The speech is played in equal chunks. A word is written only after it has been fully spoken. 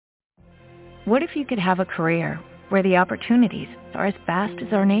What if you could have a career where the opportunities are as vast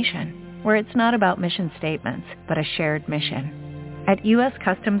as our nation, where it's not about mission statements, but a shared mission? At U.S.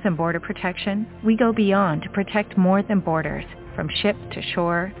 Customs and Border Protection, we go beyond to protect more than borders. From ship to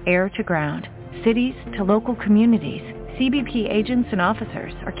shore, air to ground, cities to local communities, CBP agents and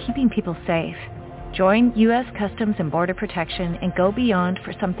officers are keeping people safe. Join U.S. Customs and Border Protection and go beyond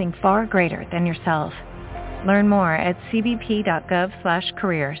for something far greater than yourself. Learn more at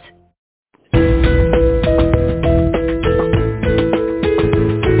cbp.gov/careers.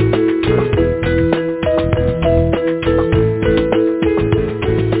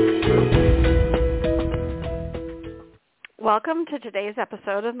 Welcome to today's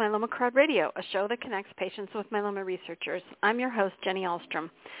episode of Myeloma Crowd Radio, a show that connects patients with myeloma researchers. I'm your host, Jenny Ahlstrom.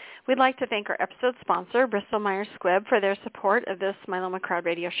 We'd like to thank our episode sponsor, Bristol Myers Squibb, for their support of this Myeloma Crowd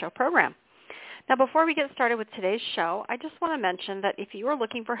Radio show program. Now, before we get started with today's show, I just want to mention that if you are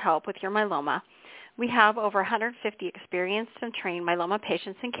looking for help with your myeloma, we have over 150 experienced and trained myeloma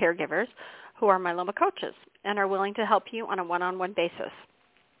patients and caregivers who are myeloma coaches and are willing to help you on a one-on-one basis.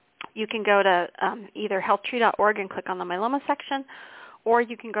 You can go to either HealthTree.org and click on the myeloma section, or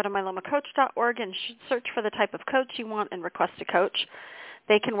you can go to myelomacoach.org and search for the type of coach you want and request a coach.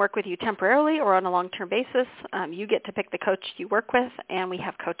 They can work with you temporarily or on a long-term basis. You get to pick the coach you work with, and we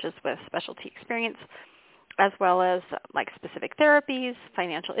have coaches with specialty experience, as well as like specific therapies,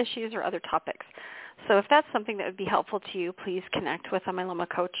 financial issues, or other topics. So if that's something that would be helpful to you, please connect with a myeloma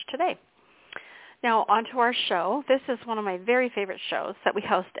coach today. Now, on to our show. This is one of my very favorite shows that we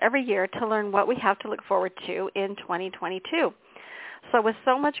host every year to learn what we have to look forward to in 2022. So with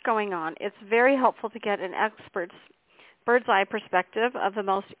so much going on, it's very helpful to get an expert's bird's-eye perspective of the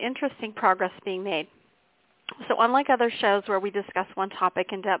most interesting progress being made. So unlike other shows where we discuss one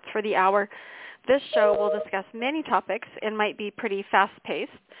topic in depth for the hour, this show will discuss many topics and might be pretty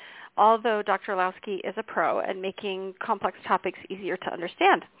fast-paced, although Dr. Orlowski is a pro at making complex topics easier to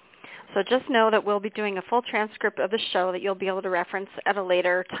understand. So just know that we'll be doing a full transcript of the show that you'll be able to reference at a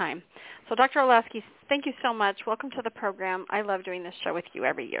later time. So Dr. Orlowski, thank you so much. Welcome to the program. I love doing this show with you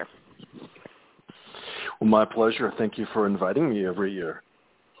every year. Well, my pleasure. Thank you for inviting me every year.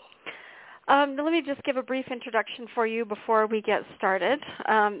 Let me just give a brief introduction for you before we get started.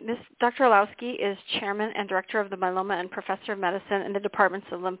 Dr. Orlowski is Chairman and Director of the Myeloma and Professor of Medicine in the Departments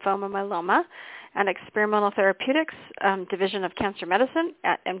of Lymphoma, Myeloma, and Experimental Therapeutics, Division of Cancer Medicine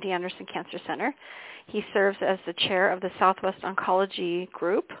at MD Anderson Cancer Center. He serves as the chair of the Southwest Oncology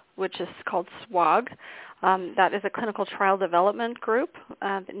Group, which is called SWOG. That is a clinical trial development group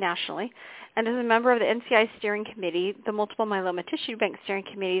nationally, and is a member of the NCI Steering Committee, the Multiple Myeloma Tissue Bank Steering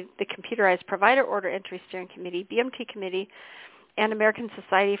Committee, the Computerized Provider Order Entry Steering Committee, BMT Committee, and American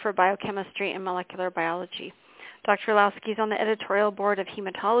Society for Biochemistry and Molecular Biology. Dr. Orlowski is on the editorial board of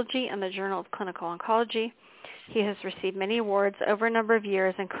Hematology and the Journal of Clinical Oncology. He has received many awards over a number of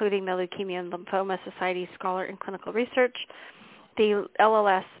years, including the Leukemia and Lymphoma Society Scholar in Clinical Research, the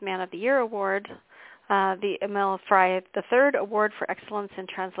LLS Man of the Year Award, the Emil Frey III Award for Excellence in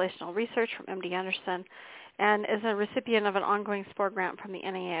Translational Research from MD Anderson, and is a recipient of an ongoing SPOR grant from the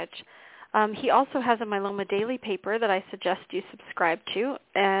NIH. He also has a Myeloma Daily paper that I suggest you subscribe to,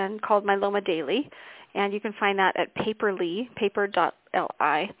 and called Myeloma Daily, and you can find that at paper.li,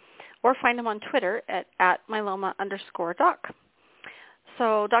 or find him on Twitter at myeloma_doc.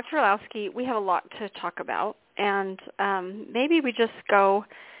 So, Dr. Orlowski, we have a lot to talk about, and maybe we just go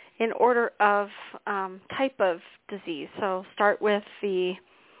in order of type of disease. So start with the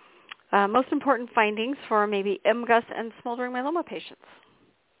most important findings for maybe MGUS and smoldering myeloma patients.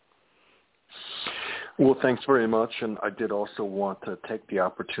 Well, thanks very much. And I did also want to take the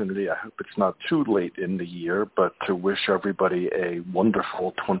opportunity, I hope it's not too late in the year, but to wish everybody a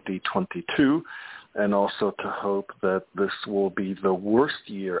wonderful 2022, and also to hope that this will be the worst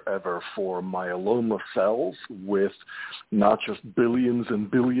year ever for myeloma cells, with not just billions and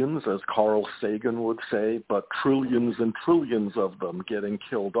billions, as Carl Sagan would say, but trillions and trillions of them getting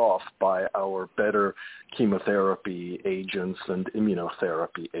killed off by our better chemotherapy agents and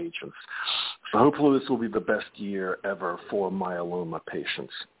immunotherapy agents. So hopefully this will be the best year ever for myeloma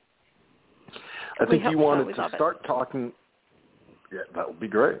patients. I think you wanted to start talking. Yeah, that would be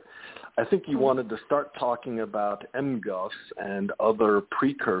great. I think you wanted to start talking about MGUS and other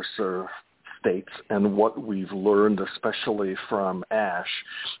precursor states and what we've learned, especially from ASH.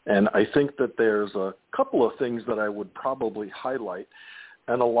 And I think that there's a couple of things that I would probably highlight,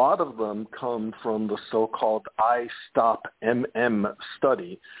 and a lot of them come from the so-called iStop-MM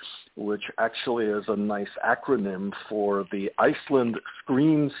study, which actually is a nice acronym for the Iceland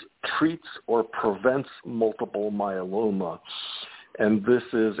Screens, Treats, or Prevents Multiple Myeloma. And this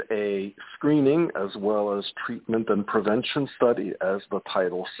is a screening as well as treatment and prevention study, as the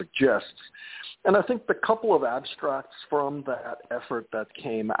title suggests. And I think the couple of abstracts from that effort that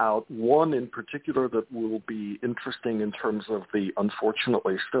came out, one in particular that will be interesting in terms of the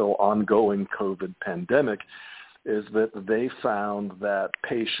unfortunately still ongoing COVID pandemic, is that they found that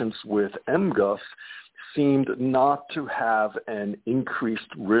patients with MGUS seemed not to have an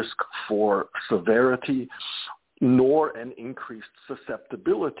increased risk for severity nor an increased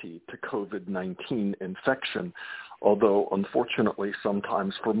susceptibility to COVID-19 infection, although unfortunately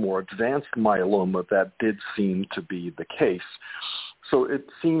sometimes for more advanced myeloma that did seem to be the case. So it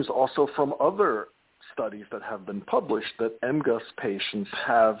seems also from other studies that have been published that MGUS patients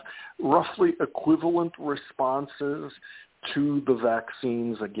have roughly equivalent responses to the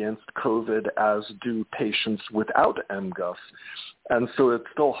vaccines against COVID as do patients without MGUS. And so it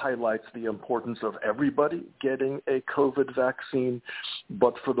still highlights the importance of everybody getting a COVID vaccine.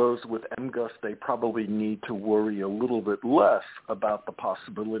 But for those with MGUS, they probably need to worry a little bit less about the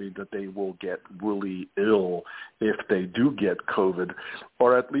possibility that they will get really ill if they do get COVID,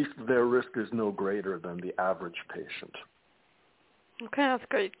 or at least their risk is no greater than the average patient. Okay, that's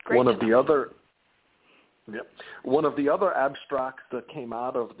great. One of the other abstracts that came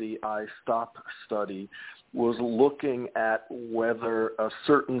out of the iStop study was looking at whether a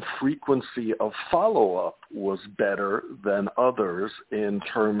certain frequency of follow-up was better than others in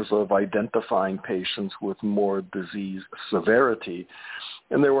terms of identifying patients with more disease severity.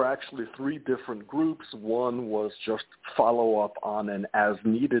 And there were actually three different groups. One was just follow-up on an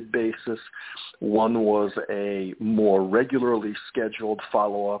as-needed basis. One was a more regularly scheduled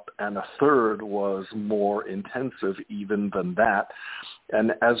follow-up, and a third was more intensive even than that.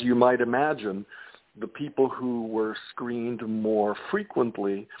 And as you might imagine, the people who were screened more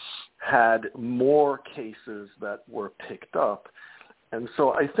frequently had more cases that were picked up. And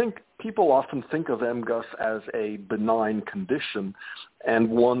so I think people often think of MGUS as a benign condition and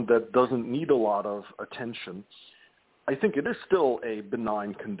one that doesn't need a lot of attention. I think it is still a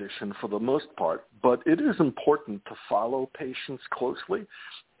benign condition for the most part, but it is important to follow patients closely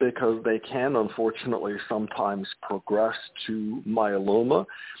because they can unfortunately sometimes progress to myeloma,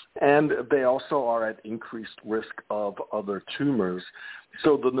 and they also are at increased risk of other tumors.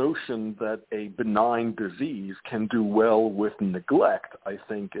 So the notion that a benign disease can do well with neglect, I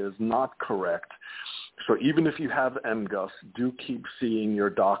think, is not correct. So even if you have MGUS, do keep seeing your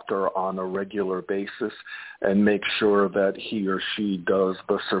doctor on a regular basis and make sure that he or she does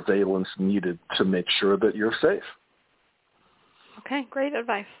the surveillance needed to make sure that you're safe. Okay, great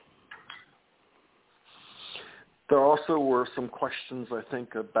advice. There also were some questions, I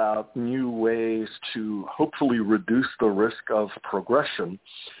think, about new ways to hopefully reduce the risk of progression.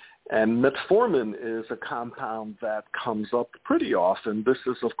 And metformin is a compound that comes up pretty often. This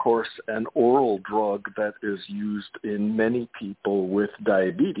is, of course, an oral drug that is used in many people with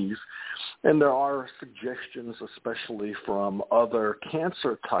diabetes. And there are suggestions, especially from other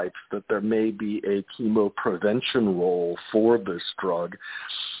cancer types, that there may be a chemoprevention role for this drug.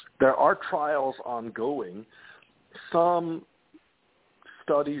 There are trials ongoing. Some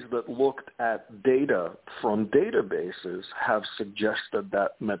studies that looked at data from databases have suggested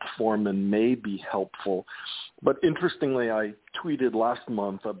that metformin may be helpful. But interestingly, I tweeted last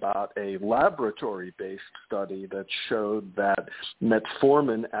month about a laboratory-based study that showed that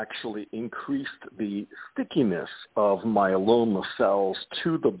metformin actually increased the stickiness of myeloma cells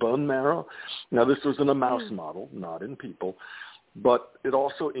to the bone marrow. Now, this was in a mouse model, not in people. But it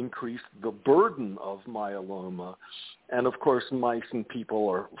also increased the burden of myeloma. And of course, mice and people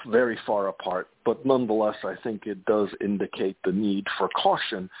are very far apart, but nonetheless, I think it does indicate the need for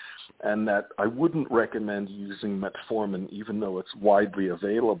caution and that I wouldn't recommend using metformin, even though it's widely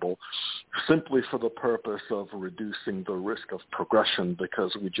available, simply for the purpose of reducing the risk of progression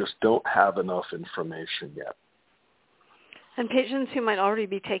because we just don't have enough information yet. And patients who might already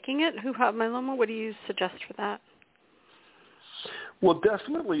be taking it, who have myeloma, what do you suggest for that? Well,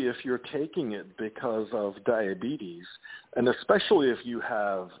 definitely if you're taking it because of diabetes, and especially if you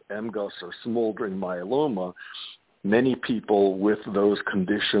have MGUS or smoldering myeloma, many people with those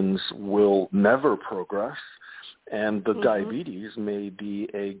conditions will never progress, and the diabetes may be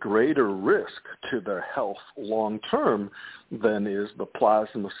a greater risk to their health long term than is the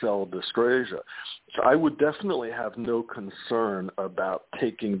plasma cell dyscrasia. So I would definitely have no concern about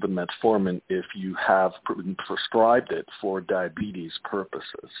taking the metformin if you have prescribed it for diabetes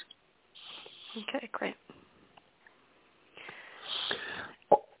purposes. Okay, great.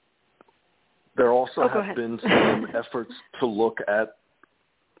 There also have been some efforts to look at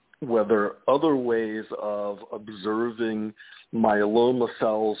whether other ways of observing myeloma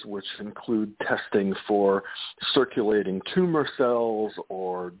cells, which include testing for circulating tumor cells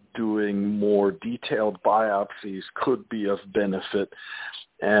or doing more detailed biopsies, could be of benefit.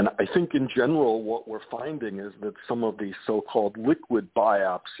 And I think in general what we're finding is that some of these so-called liquid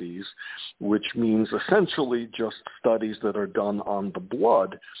biopsies, which means essentially just studies that are done on the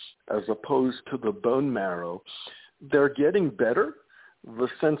blood as opposed to the bone marrow, they're getting better. The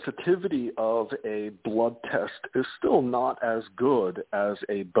sensitivity of a blood test is still not as good as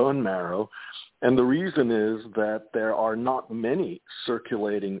a bone marrow. And the reason is that there are not many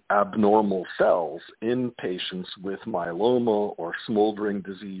circulating abnormal cells in patients with myeloma or smoldering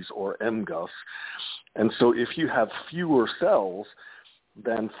disease or MGUS. And so if you have fewer cells,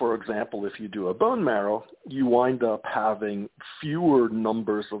 then, for example, if you do a bone marrow, you wind up having fewer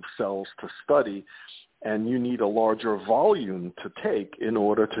numbers of cells to study, and you need a larger volume to take in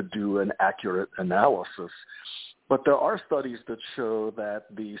order to do an accurate analysis. But there are studies that show that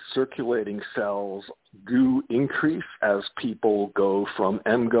the circulating cells do increase as people go from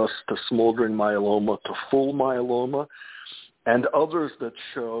MGUS to smoldering myeloma to full myeloma, and others that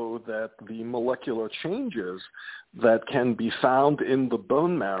show that the molecular changes that can be found in the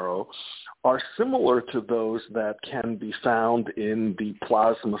bone marrow are similar to those that can be found in the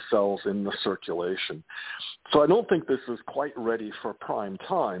plasma cells in the circulation. So I don't think this is quite ready for prime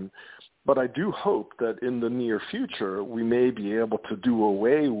time, but I do hope that in the near future we may be able to do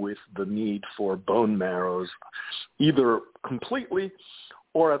away with the need for bone marrows, either completely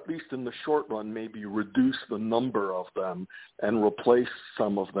or at least in the short run, maybe reduce the number of them and replace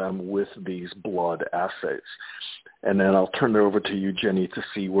some of them with these blood assays. And then I'll turn it over to you, Jenny, to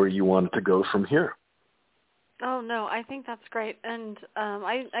see where you want to go from here. Oh, no, I think that's great. And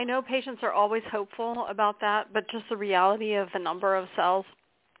I know patients are always hopeful about that, but just the reality of the number of cells,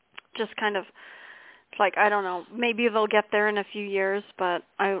 just kind of like, I don't know, maybe they'll get there in a few years, but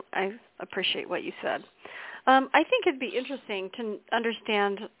I appreciate what you said. I think it'd be interesting to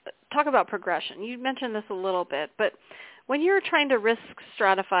talk about progression. You mentioned this a little bit, but when you're trying to risk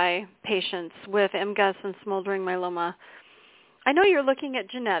stratify patients with MGUS and smoldering myeloma, I know you're looking at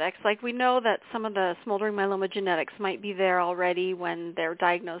genetics. Like, we know that some of the smoldering myeloma genetics might be there already when they're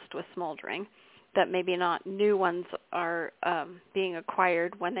diagnosed with smoldering, that maybe not new ones are being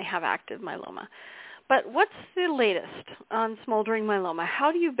acquired when they have active myeloma. But what's the latest on smoldering myeloma?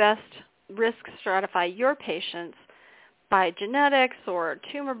 How do you best risk stratify your patients by genetics or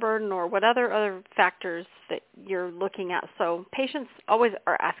tumor burden or what other factors that you're looking at? So patients always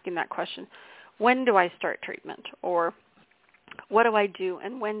are asking that question, when do I start treatment? Or what do I do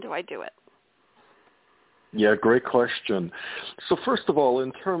and when do I do it? Yeah, great question. So first of all,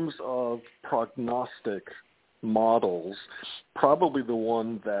 in terms of prognostic models, probably the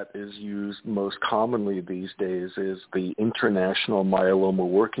one that is used most commonly these days is the International Myeloma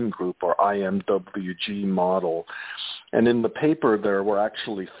Working Group, or IMWG model. And in the paper, there were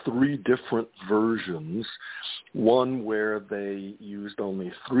actually 3 different versions, one where they used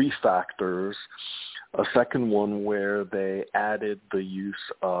only 3 factors, a second one where they added the use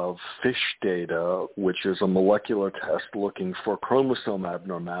of FISH data, which is a molecular test looking for chromosome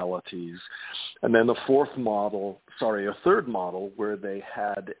abnormalities, and then a third model where they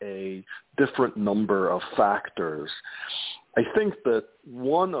had a different number of factors. I think that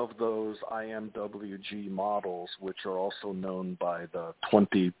one of those IMWG models, which are also known by the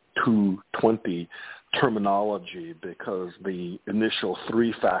 2220 terminology because the initial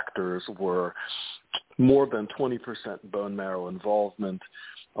 3 factors were more than 20% bone marrow involvement,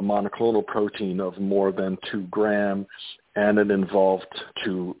 a monoclonal protein of more than 2 gram, and an involved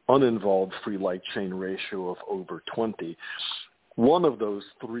to uninvolved free light chain ratio of over 20. One of those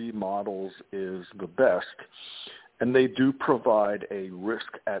 3 models is the best, and they do provide a risk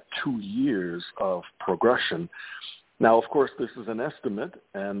at 2 years of progression. Now, of course, this is an estimate,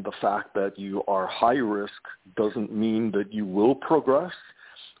 and the fact that you are high risk doesn't mean that you will progress,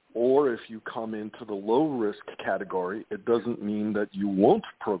 or if you come into the low risk category, it doesn't mean that you won't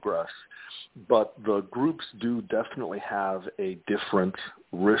progress. But the groups do definitely have a different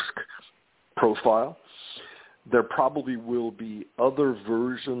risk profile. There probably will be other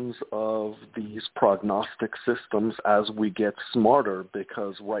versions of these prognostic systems as we get smarter,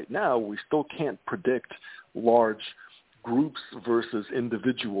 because right now we still can't predict large groups versus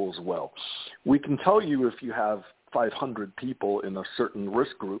individuals well. We can tell you if you have 500 people in a certain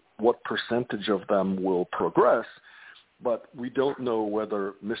risk group, what percentage of them will progress, but we don't know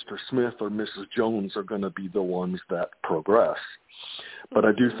whether Mr. Smith or Mrs. Jones are going to be the ones that progress. But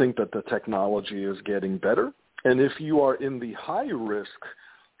I do think that the technology is getting better. And if you are in the high-risk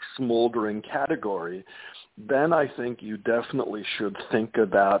smoldering category, then I think you definitely should think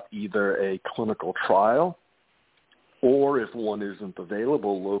about either a clinical trial, or if one isn't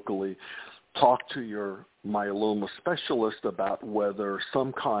available locally, talk to your myeloma specialist about whether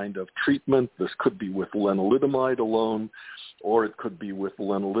some kind of treatment, this could be with lenalidomide alone, or it could be with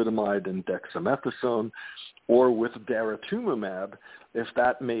lenalidomide and dexamethasone, or with daratumumab, if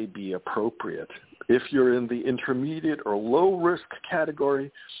that may be appropriate. If you're in the intermediate or low risk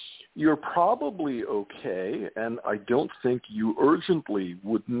category, you're probably okay, and I don't think you urgently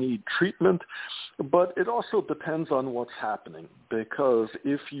would need treatment, but it also depends on what's happening, because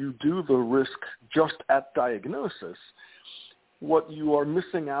if you do the risk just at diagnosis, what you are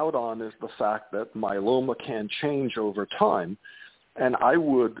missing out on is the fact that myeloma can change over time, and I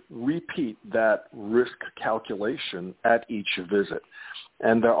would repeat that risk calculation at each visit.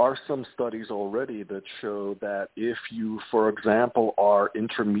 And there are some studies already that show that if you, for example, are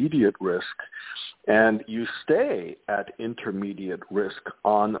intermediate risk and you stay at intermediate risk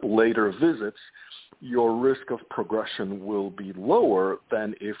on later visits, your risk of progression will be lower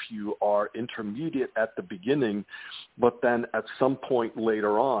than if you are intermediate at the beginning, but then at some point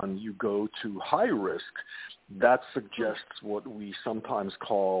later on you go to high risk. That suggests what we sometimes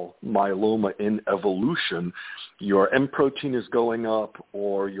call myeloma in evolution. Your M protein is going up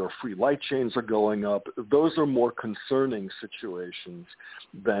or your free light chains are going up. Those are more concerning situations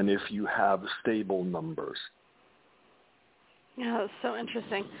than if you have stable numbers. Yeah, that's so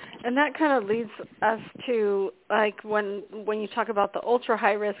interesting. And that kind of leads us to, like, when you talk about the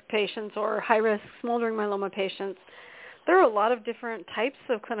ultra-high-risk patients or high-risk smoldering myeloma patients, there are a lot of different types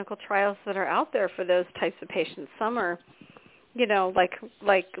of clinical trials that are out there for those types of patients. Some are,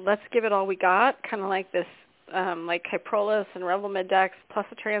 like let's give it all we got, kind of like this, like Kyprolis and Revlimid Dex plus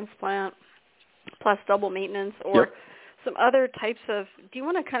a transplant plus double maintenance, or Yep. some other types of, do you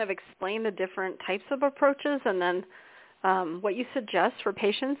want to kind of explain the different types of approaches and then what you suggest for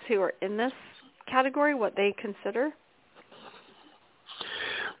patients who are in this category, what they consider?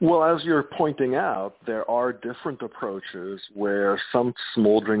 Well, as you're pointing out, there are different approaches where some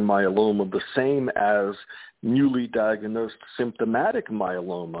smoldering myeloma, the same as newly diagnosed symptomatic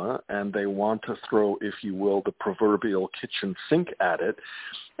myeloma, and they want to throw, if you will, the proverbial kitchen sink at it.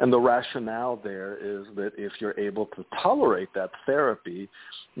 And the rationale there is that if you're able to tolerate that therapy,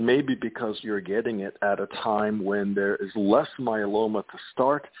 maybe because you're getting it at a time when there is less myeloma to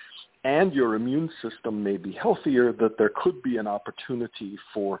start, and your immune system may be healthier, that there could be an opportunity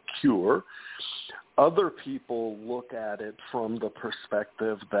for cure. Other people look at it from the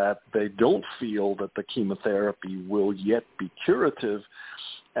perspective that they don't feel that the chemotherapy will yet be curative,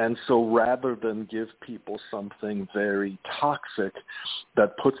 and so rather than give people something very toxic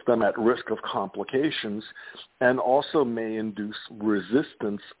that puts them at risk of complications and also may induce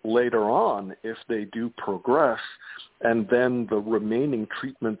resistance later on if they do progress, and then the remaining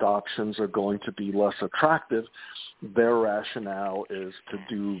treatment options are going to be less attractive, their rationale is to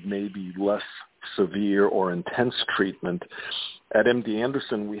do maybe less severe or intense treatment. At MD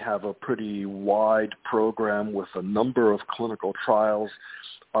Anderson, we have a pretty wide program with a number of clinical trials.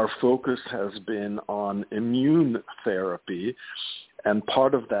 Our focus has been on immune therapy, and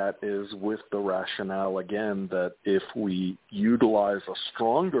part of that is with the rationale, again, that if we utilize a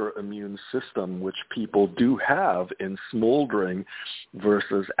stronger immune system, which people do have in smoldering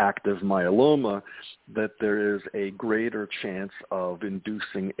versus active myeloma, that there is a greater chance of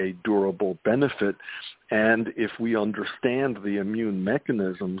inducing a durable benefit. And if we understand the immune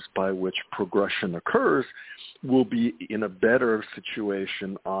mechanisms by which progression occurs, we'll be in a better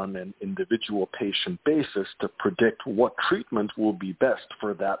situation on an individual patient basis to predict what treatment will be best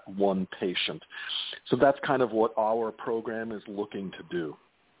for that one patient. So that's kind of what our program is looking to do.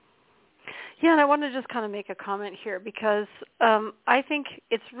 Yeah, and I want to just kind of make a comment here because I think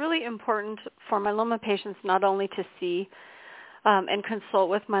it's really important for myeloma patients not only to see and consult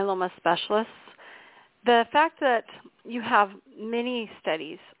with myeloma specialists. The fact that you have many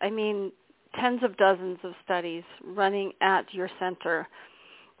studies, I mean, tens of dozens of studies running at your center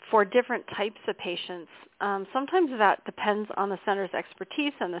for different types of patients, sometimes that depends on the center's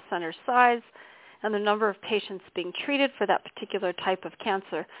expertise and the center's size and the number of patients being treated for that particular type of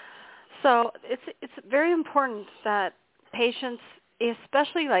cancer. So it's very important that patients,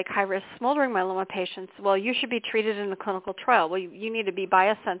 especially like high-risk smoldering myeloma patients, well, you should be treated in a clinical trial. Well, you need to be by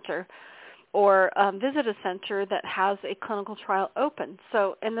a center or visit a center that has a clinical trial open.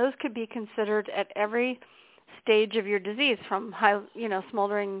 So, and those could be considered at every stage of your disease, from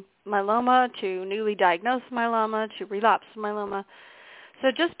smoldering myeloma to newly diagnosed myeloma to relapsed myeloma. So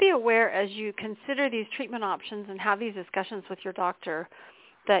just be aware as you consider these treatment options and have these discussions with your doctor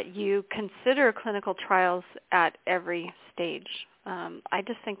that you consider clinical trials at every stage. I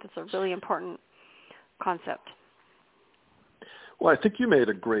just think that's a really important concept. Well, I think you made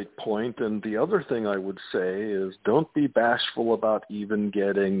a great point, and the other thing I would say is don't be bashful about even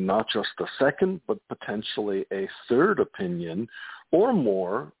getting not just a second, but potentially a third opinion or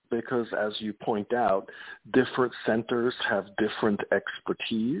more, because as you point out, different centers have different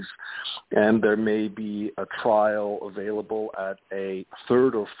expertise, and there may be a trial available at a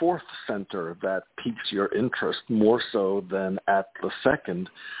third or fourth center that piques your interest more so than at the second.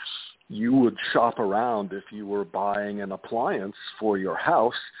 You would shop around if you were buying an appliance for your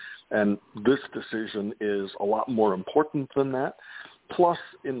house, and this decision is a lot more important than that. Plus,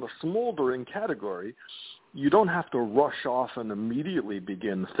 in the smoldering category, you don't have to rush off and immediately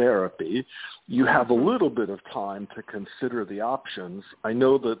begin therapy. You have a little bit of time to consider the options. I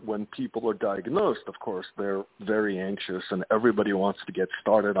know that when people are diagnosed, of course, they're very anxious and everybody wants to get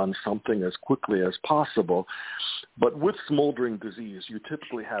started on something as quickly as possible. But with smoldering disease, you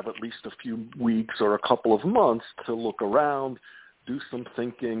typically have at least a few weeks or a couple of months to look around, do some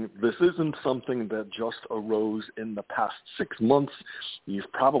thinking. This isn't something that just arose in the past 6 months.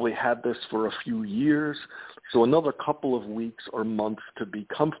 You've probably had this for a few years. So another couple of weeks or months to be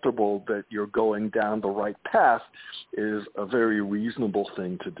comfortable that you're going down the right path is a very reasonable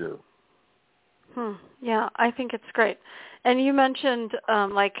thing to do. Yeah, I think it's great. And you mentioned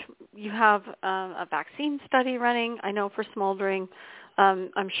like you have a vaccine study running, I know, for smoldering.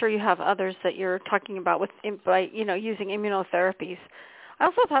 I'm sure you have others that you're talking about by using immunotherapies. I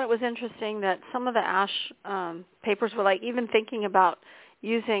also thought it was interesting that some of the ASH papers were like even thinking about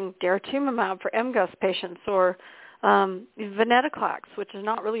using daratumumab for MGUS patients or venetoclax, which is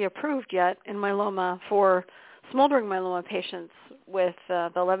not really approved yet in myeloma for smoldering myeloma patients with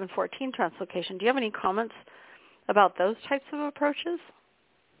the 11-14 translocation. Do you have any comments about those types of approaches?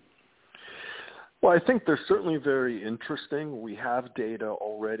 Well, I think they're certainly very interesting. We have data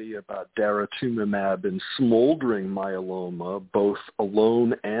already about daratumumab in smoldering myeloma, both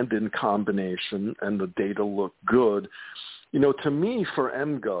alone and in combination, and the data look good. To me, for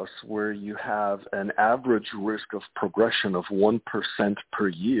MGUS, where you have an average risk of progression of 1% per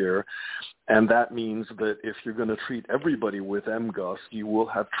year, and that means that if you're going to treat everybody with MGUS, you will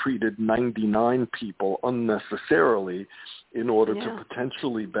have treated 99 people unnecessarily in order to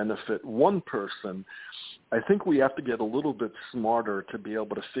potentially benefit one person. I think we have to get a little bit smarter to be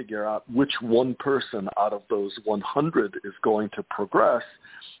able to figure out which one person out of those 100 is going to progress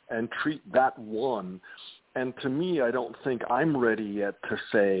and treat that one. And to me, I don't think I'm ready yet to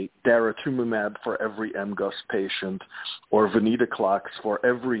say daratumumab for every MGUS patient or venetoclax for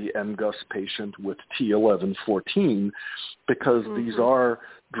every MGUS patient with T1114, because these are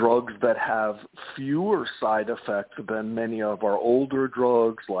drugs that have fewer side effects than many of our older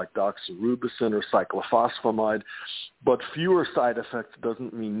drugs like doxorubicin or cyclophosphamide. But fewer side effects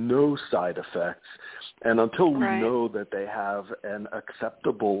doesn't mean no side effects. And until we know that they have an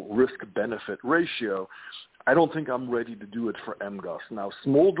acceptable risk-benefit ratio, I don't think I'm ready to do it for MGUS. Now,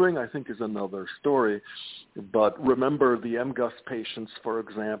 smoldering, I think, is another story. But remember the MGUS patients, for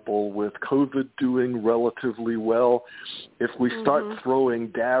example, with COVID doing relatively well. If we start throwing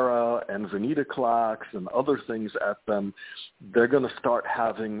Dara and venetoclax and other things at them, they're going to start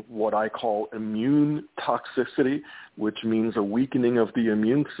having what I call immune toxicity, which means a weakening of the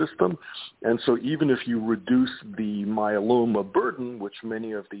immune system. And so even if you reduce the myeloma burden, which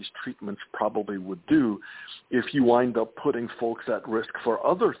many of these treatments probably would do, if you wind up putting folks at risk for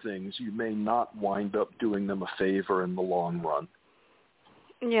other things, you may not wind up doing them a favor in the long run.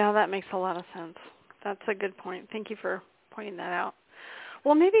 Yeah, that makes a lot of sense. That's a good point. Thank you for pointing that out.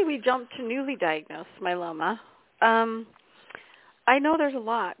 Well, maybe we jump to newly diagnosed myeloma. I know there's a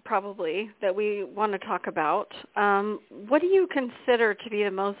lot probably that we want to talk about. What do you consider to be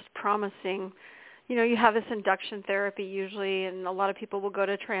the most promising? You have this induction therapy usually, and a lot of people will go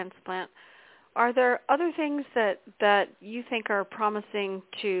to transplant. Are there other things that you think are promising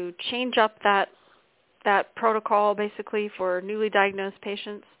to change up that protocol basically for newly diagnosed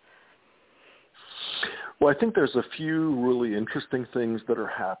patients? Well, I think there's a few really interesting things that are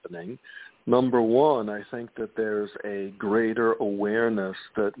happening. Number one, I think that there's a greater awareness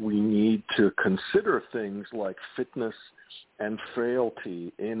that we need to consider things like fitness and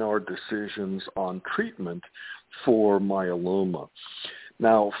frailty in our decisions on treatment for myeloma.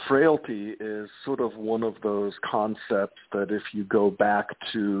 Now, frailty is sort of one of those concepts that if you go back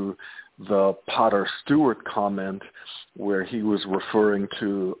to the Potter Stewart comment where he was referring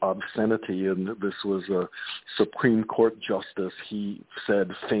to obscenity, and this was a Supreme Court justice, he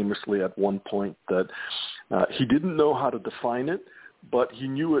said famously at one point that he didn't know how to define it, but he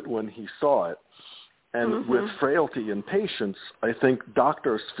knew it when he saw it. And with frailty in patients, I think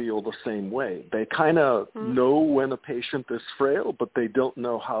doctors feel the same way. They kind of know when a patient is frail, but they don't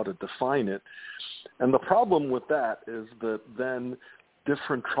know how to define it. And the problem with that is that then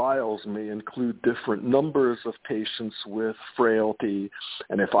different trials may include different numbers of patients with frailty.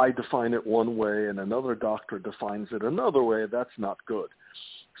 And if I define it one way and another doctor defines it another way, that's not good.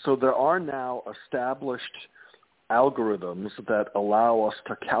 So there are now established algorithms that allow us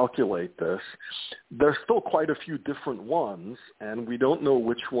to calculate this. There's still quite a few different ones, and we don't know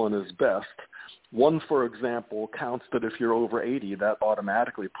which one is best. One, for example, counts that if you're over 80, that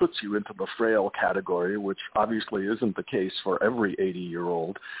automatically puts you into the frail category, which obviously isn't the case for every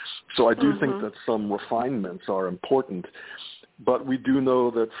 80-year-old. So I do think that some refinements are important. But we do know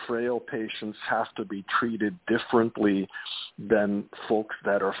that frail patients have to be treated differently than folks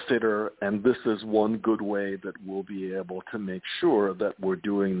that are fitter, and this is one good way that we'll be able to make sure that we're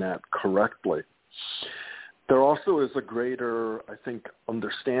doing that correctly. There also is a greater, I think,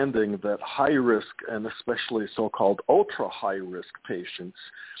 understanding that high-risk and especially so-called ultra-high-risk patients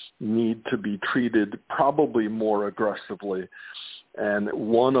need to be treated probably more aggressively. And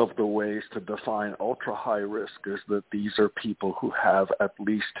one of the ways to define ultra-high risk is that these are people who have at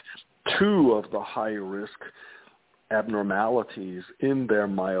least two of the high-risk abnormalities in their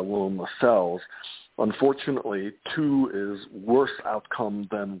myeloma cells. Unfortunately, 2 is worse outcome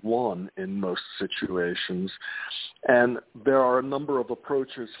than 1 in most situations. And there are a number of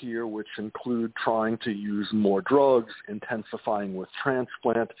approaches here which include trying to use more drugs, intensifying with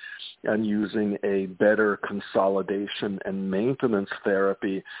transplant, and using a better consolidation and maintenance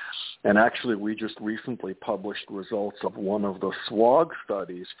therapy. And actually, we just recently published results of one of the SWOG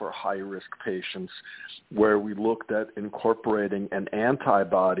studies for high-risk patients where we looked at incorporating an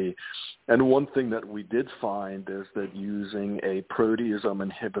antibody. And one thing that we did find is that using a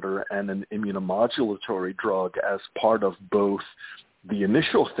proteasome inhibitor and an immunomodulatory drug as part of both the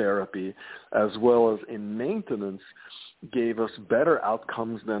initial therapy as well as in maintenance gave us better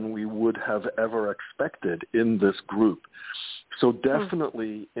outcomes than we would have ever expected in this group. So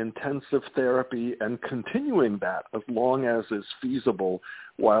definitely intensive therapy and continuing that as long as is feasible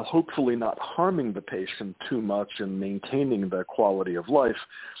while hopefully not harming the patient too much and maintaining their quality of life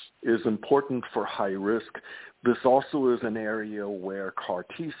is important for high risk. This also is an area where CAR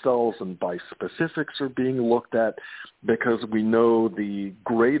T cells and bispecifics are being looked at because we know the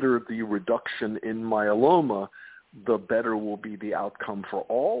greater the reduction in myeloma, the better will be the outcome for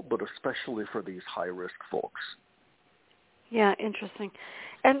all, but especially for these high-risk folks. Yeah, interesting.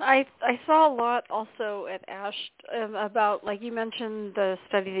 And I saw a lot also at ASH about, like you mentioned, the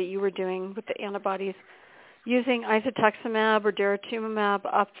study that you were doing with the antibodies using isatuximab or daratumumab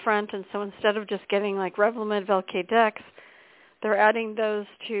up front, and so instead of just getting like Revlimid, Velcade, Dex, they're adding those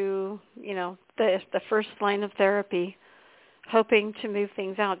to, the first line of therapy, hoping to move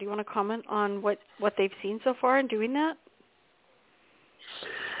things out. Do you want to comment on what they've seen so far in doing that?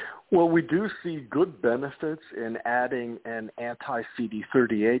 Well, we do see good benefits in adding an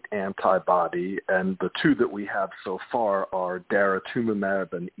anti-CD38 antibody, and the two that we have so far are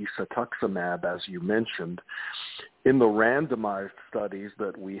daratumumab and isatuximab, as you mentioned. In the randomized studies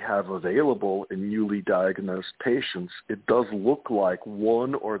that we have available in newly diagnosed patients, it does look like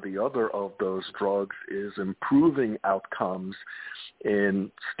one or the other of those drugs is improving outcomes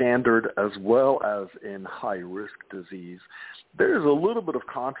in standard as well as in high-risk disease. There's a little bit of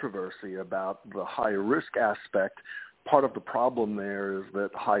controversy about the high-risk aspect. Part of the problem there is that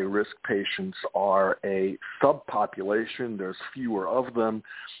high-risk patients are a subpopulation. There's fewer of them,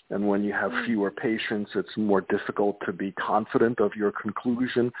 and when you have fewer patients, it's more difficult to be confident of your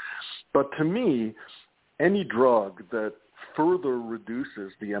conclusion. But to me, any drug that further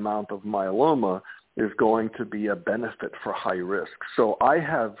reduces the amount of myeloma is going to be a benefit for high risk. So I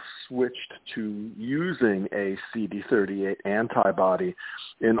have switched to using a CD38 antibody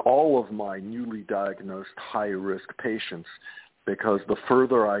in all of my newly diagnosed high-risk patients because the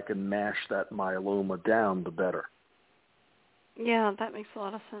further I can mash that myeloma down, the better. Yeah, that makes a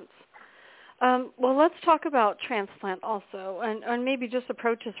lot of sense. Well, let's talk about transplant also, and maybe just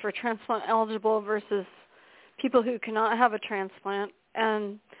approaches for transplant eligible versus people who cannot have a transplant.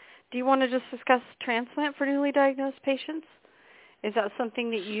 And do you want to just discuss transplant for newly diagnosed patients? Is that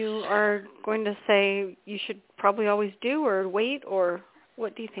something that you are going to say you should probably always do or wait, or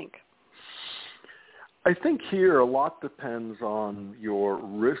what do you think? I think here a lot depends on your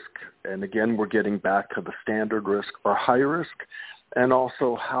risk, and again, we're getting back to the standard risk or high risk. and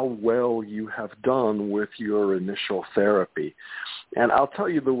also how well you have done with your initial therapy. And I'll tell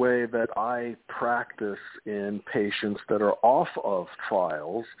you the way that I practice in patients that are off of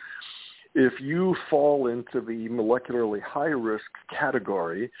trials. If you fall into the molecularly high-risk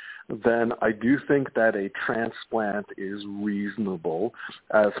category, then I do think that a transplant is reasonable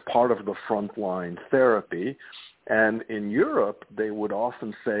as part of the frontline therapy. And in Europe, they would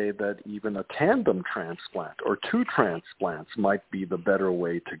often say that even a tandem transplant or 2 transplants might be the better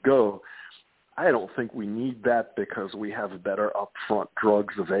way to go. I don't think we need that because we have better upfront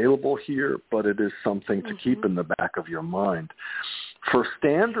drugs available here, but it is something to keep in the back of your mind. For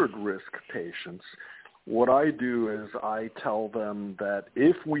standard risk patients, what I do is I tell them that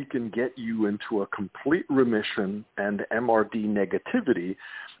if we can get you into a complete remission and MRD negativity,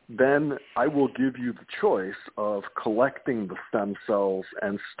 then I will give you the choice of collecting the stem cells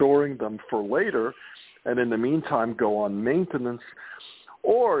and storing them for later, and in the meantime go on maintenance.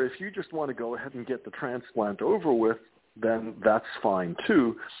 Or if you just want to go ahead and get the transplant over with, then that's fine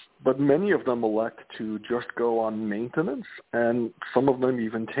too. But many of them elect to just go on maintenance, and some of them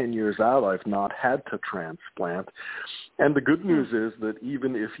even 10 years out I've not had to transplant. And the good news is that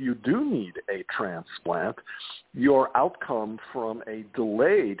even if you do need a transplant, your outcome from a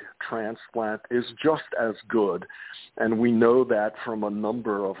delayed transplant is just as good. And we know that from a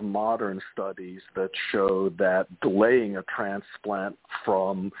number of modern studies that show that delaying a transplant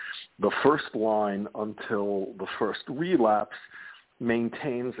from the first line until the first relapse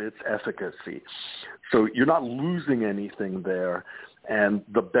maintains its efficacy. So you're not losing anything there. And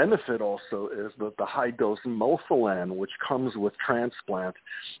the benefit also is that the high-dose melphalan, which comes with transplant,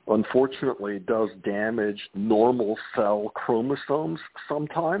 unfortunately does damage normal cell chromosomes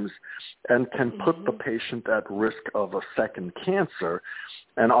sometimes and can put the patient at risk of a second cancer.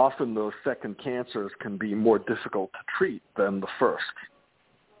 And often those second cancers can be more difficult to treat than the first.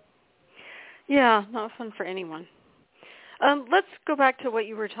 Yeah, not fun for anyone. Let's go back to what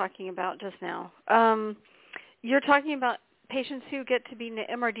you were talking about just now. You're talking about patients who get to be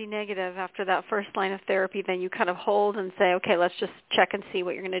MRD negative after that first line of therapy, then you kind of hold and say, okay, let's just check and see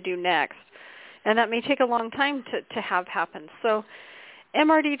what you're going to do next. And that may take a long time to have happen. So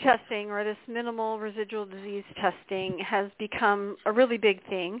MRD testing, or this minimal residual disease testing, has become a really big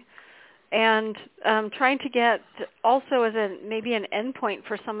thing. And trying to get also as maybe an endpoint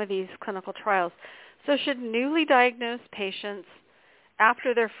for some of these clinical trials. So should newly diagnosed patients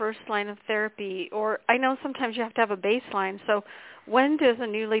after their first line of therapy, or I know sometimes you have to have a baseline, so when does a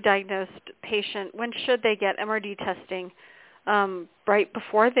newly diagnosed patient, when should they get MRD testing? Right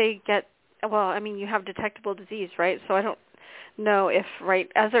before they get, well, I mean, you have detectable disease, right? So I don't know if,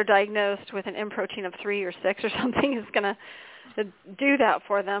 right, as they're diagnosed with an M protein of 3 or 6 or something is going to do that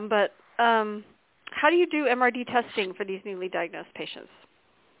for them, but how do you do MRD testing for these newly diagnosed patients?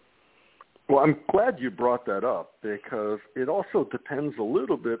 Well, I'm glad you brought that up because it also depends a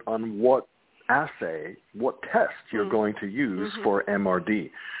little bit on what assay, what test you're going to use for MRD.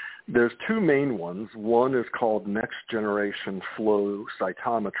 There's 2 main ones. One is called next generation flow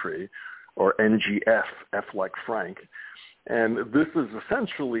cytometry, or NGF, F like Frank. And this is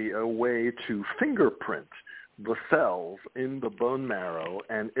essentially a way to fingerprint the cells in the bone marrow,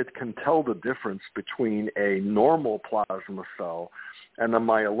 and it can tell the difference between a normal plasma cell and a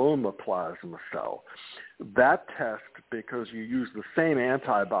myeloma plasma cell. That test, because you use the same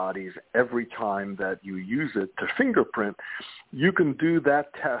antibodies every time that you use it to fingerprint, you can do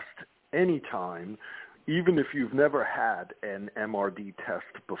that test anytime, even if you've never had an MRD test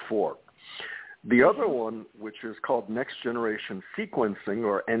before. The other one, which is called next generation sequencing,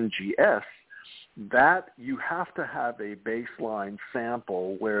 or NGS, that you have to have a baseline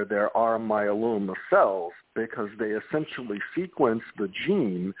sample where there are myeloma cells, because they essentially sequence the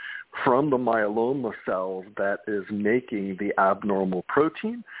gene from the myeloma cells that is making the abnormal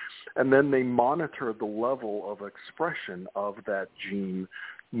protein, and then they monitor the level of expression of that gene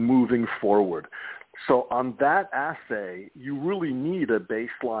moving forward. So on that assay, you really need a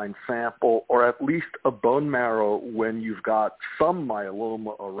baseline sample, or at least a bone marrow when you've got some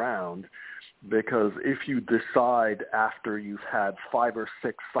myeloma around, because if you decide after you've had 5 or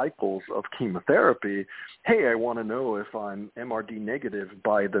 6 cycles of chemotherapy, hey, I want to know if I'm MRD negative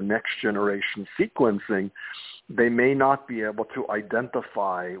by the next generation sequencing, they may not be able to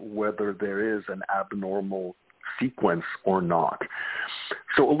identify whether there is an abnormal sequence or not.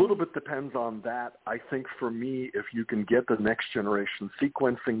 So a little bit depends on that. I think for me, if you can get the next generation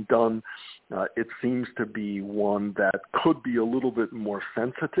sequencing done, it seems to be one that could be a little bit more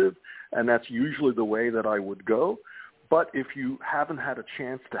sensitive, and that's usually the way that I would go. But if you haven't had a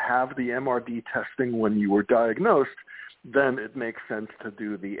chance to have the MRD testing when you were diagnosed, then it makes sense to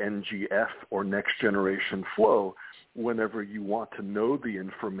do the NGF or next generation flow whenever you want to know the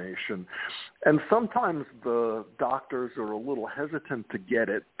information. And sometimes the doctors are a little hesitant to get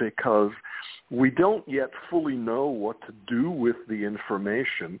it because we don't yet fully know what to do with the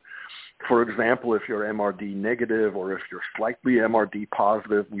information. For example, if you're MRD negative or if you're slightly MRD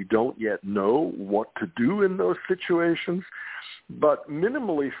positive, we don't yet know what to do in those situations. But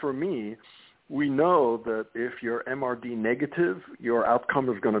minimally for me, we know that if you're MRD negative, your outcome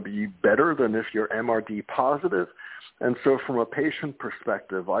is going to be better than if you're MRD positive. And so from a patient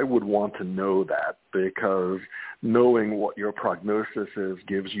perspective, I would want to know that, because knowing what your prognosis is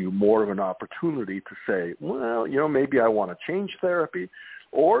gives you more of an opportunity to say, well, maybe I want to change therapy,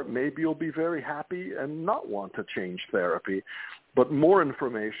 or maybe you'll be very happy and not want to change therapy. But more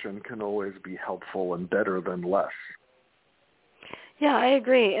information can always be helpful and better than less. Yeah, I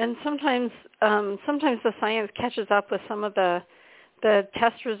agree. And sometimes the science catches up with some of the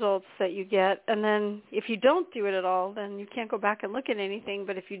test results that you get, and then if you don't do it at all, then you can't go back and look at anything.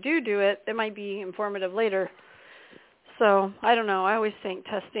 But if you do it, it might be informative later. So I don't know. I always think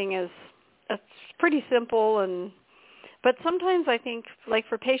testing it's pretty simple, but sometimes I think, like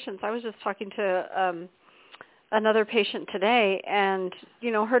for patients, I was just talking to another patient today, and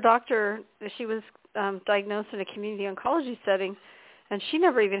her doctor, she was diagnosed in a community oncology setting, and she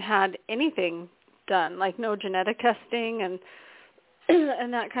never even had anything done, like no genetic testing and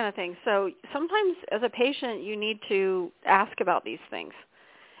that kind of thing. So sometimes as a patient, you need to ask about these things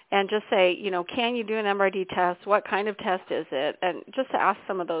and just say, can you do an MRD test? What kind of test is it? And just to ask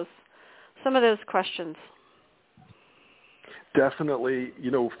some of those questions. Definitely.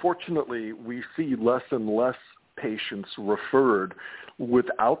 Fortunately, we see less and less patients referred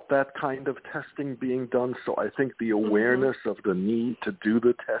without that kind of testing being done. So I think the awareness of the need to do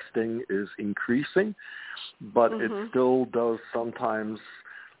the testing is increasing, but it still does sometimes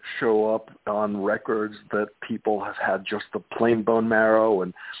show up on records that people have had just the plain bone marrow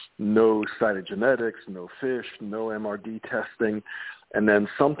and no cytogenetics, no FISH, no MRD testing. And then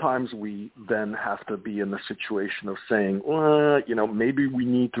sometimes we then have to be in the situation of saying, well, maybe we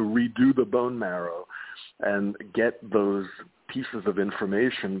need to redo the bone marrow and get those pieces of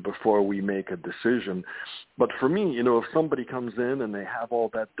information before we make a decision. But for me, if somebody comes in and they have all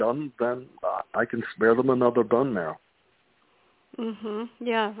that done, then I can spare them another bone marrow.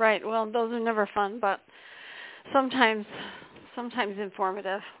 Yeah, right. Well, those are never fun, but sometimes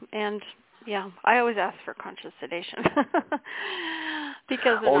informative. And yeah, I always ask for conscious sedation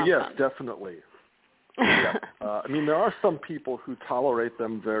because they're not yes, fun. Definitely. Yeah. There are some people who tolerate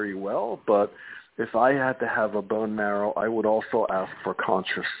them very well, but if I had to have a bone marrow, I would also ask for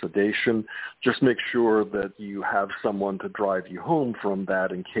conscious sedation. Just make sure that you have someone to drive you home from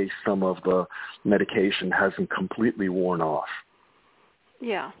that in case some of the medication hasn't completely worn off.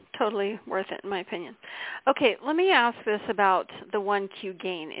 Yeah, totally worth it in my opinion. Okay, let me ask this about the 1Q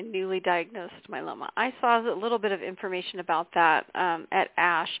gain in newly diagnosed myeloma. I saw a little bit of information about that at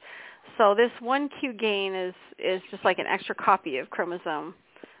ASH. So this 1Q gain is just like an extra copy of chromosome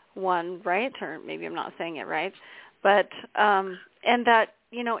 1, right? Or maybe I'm not saying it right. But, and that,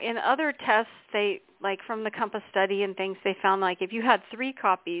 in other tests, they, like from the COMPASS study and things, they found like if you had 3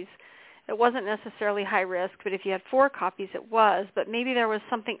 copies, it wasn't necessarily high risk, but if you had 4 copies, it was. But maybe there was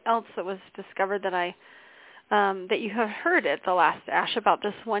something else that was discovered that that you have heard at the last ASH about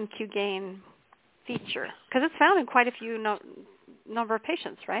this 1Q gain feature, because it's found in quite a few number of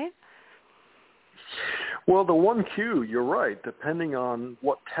patients, right? Well, the 1Q, you're right. Depending on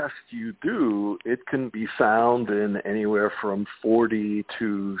what test you do, it can be found in anywhere from 40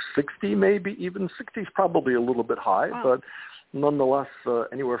 to 60, maybe even 60 is probably a little bit high, but nonetheless,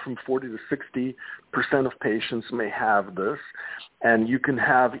 anywhere from 40 to 60% of patients may have this. And you can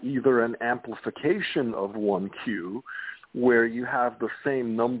have either an amplification of 1Q, where you have the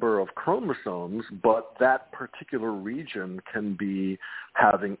same number of chromosomes, but that particular region can be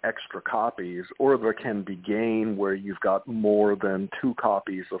having extra copies, or there can be gain where you've got more than 2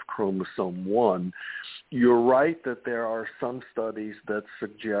 copies of chromosome 1. You're right that there are some studies that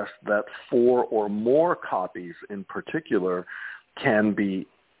suggest that 4 or more copies in particular can be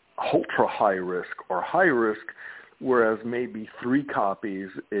ultra high risk or high risk, whereas maybe 3 copies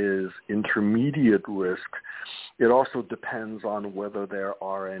is intermediate risk. It also depends on whether there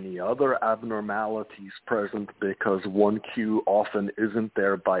are any other abnormalities present, because 1Q often isn't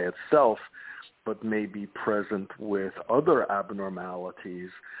there by itself. but may be present with other abnormalities.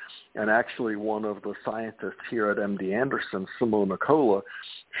 And actually, one of the scientists here at MD Anderson, Simona Kola,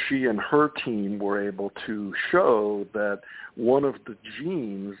 she and her team were able to show that one of the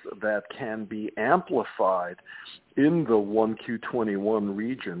genes that can be amplified in the 1q21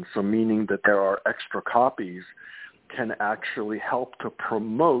 region, so meaning that there are extra copies, can actually help to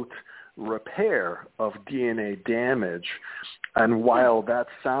promote repair of DNA damage. And while that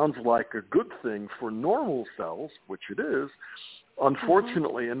sounds like a good thing for normal cells, which it is,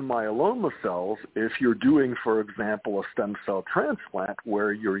 unfortunately in myeloma cells, if you're doing, for example, a stem cell transplant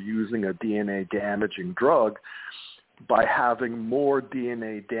where you're using a DNA damaging drug, by having more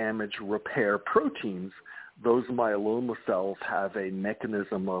DNA damage repair proteins, those myeloma cells have a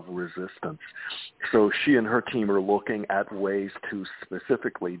mechanism of resistance. So she and her team are looking at ways to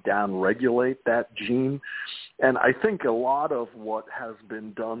specifically downregulate that gene. And I think a lot of what has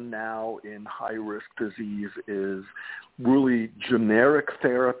been done now in high-risk disease is really generic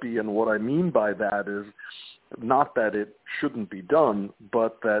therapy. And what I mean by that is not that it shouldn't be done,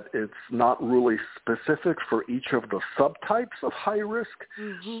 but that it's not really specific for each of the subtypes of high risk.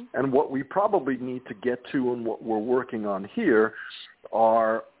 And what we probably need to get to and what we're working on here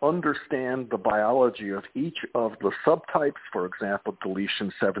are understand the biology of each of the subtypes, for example,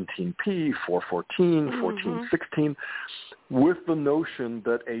 deletion 17p, 414, 1416, with the notion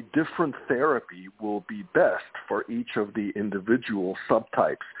that a different therapy will be best for each of the individual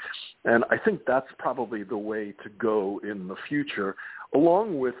subtypes. And I think that's probably the way to go in the future,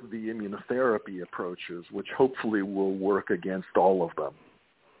 along with the immunotherapy approaches, which hopefully will work against all of them.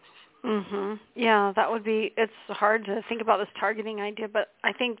 Yeah, that would be, it's hard to think about this targeting idea, but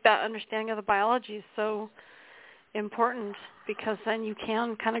I think that understanding of the biology is so important because then you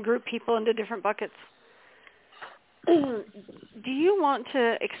can kind of group people into different buckets. Do you want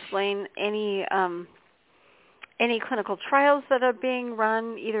to explain any clinical trials that are being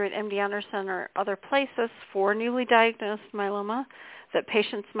run either at MD Anderson or other places for newly diagnosed myeloma that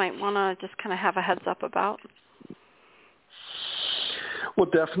patients might want to just kind of have a heads up about? Well,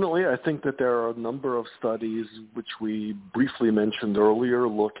 definitely. I think that there are a number of studies which we briefly mentioned earlier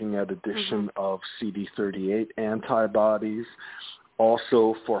looking at addition of CD38 antibodies.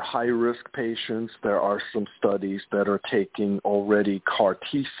 Also, for high-risk patients, there are some studies that are taking already CAR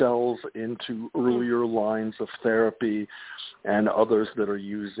T cells into earlier lines of therapy, and others that are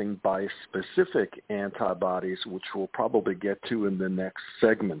using bispecific antibodies, which we'll probably get to in the next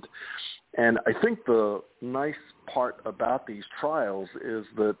segment. And I think the nice part about these trials is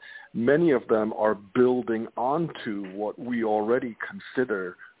that many of them are building onto what we already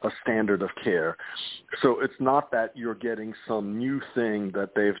consider a standard of care. So it's not that you're getting some new thing that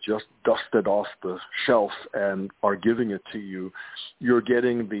they've just dusted off the shelf and are giving it to you. You're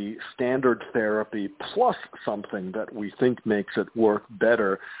getting the standard therapy plus something that we think makes it work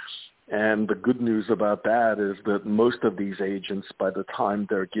better. And the good news about that is that most of these agents, by the time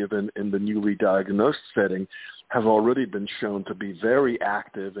they're given in the newly diagnosed setting, have already been shown to be very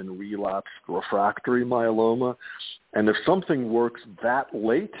active in relapsed refractory myeloma. And if something works that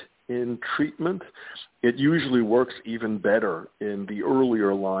late in treatment, it usually works even better in the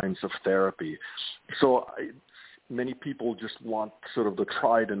earlier lines of therapy. So many people just want sort of the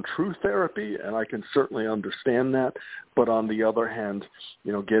tried and true therapy, and I can certainly understand that. But on the other hand,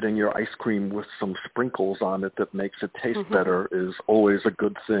 you know, getting your ice cream with some sprinkles on it that makes it taste better is always a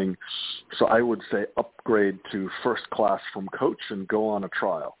good thing. So I would say upgrade to first class from Coach and go on a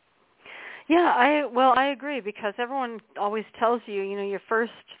trial. Yeah, I agree, because everyone always tells you, you know, your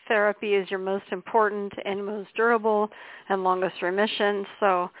first therapy is your most important and most durable and longest remission.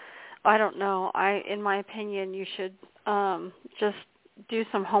 So I don't know. In my opinion, you should just do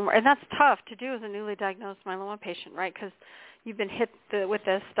some homework. And that's tough to do as a newly diagnosed myeloma patient, right? Because you've been hit with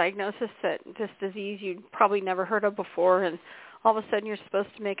this diagnosis, that this disease you'd probably never heard of before, and all of a sudden you're supposed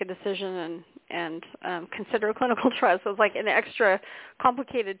to make a decision and consider a clinical trial. So it's like an extra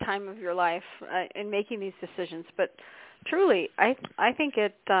complicated time of your life in making these decisions. But truly, I think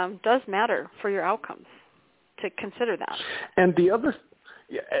it does matter for your outcomes to consider that. And the other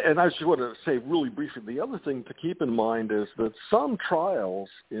and I just want to say really briefly, the other thing to keep in mind is that some trials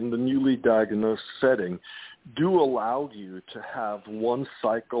in the newly diagnosed setting do allow you to have one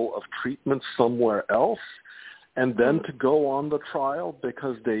cycle of treatment somewhere else and then to go on the trial,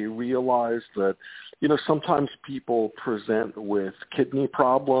 because they realize that, you know, sometimes people present with kidney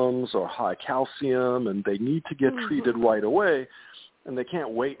problems or high calcium and they need to get treated right away, and they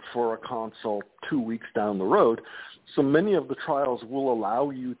can't wait for a consult 2 weeks down the road. So many of the trials will allow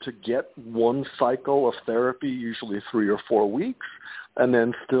you to get one cycle of therapy, usually 3 or 4 weeks, and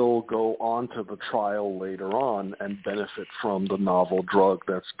then still go on to the trial later on and benefit from the novel drug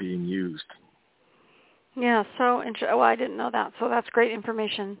that's being used. Yeah, so well, I didn't know that, so that's great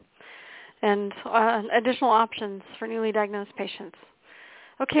information. And additional options for newly diagnosed patients.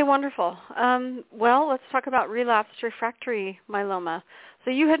 Okay, wonderful. Well, let's talk about relapsed refractory myeloma. So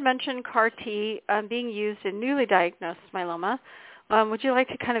you had mentioned CAR-T being used in newly diagnosed myeloma. Would you like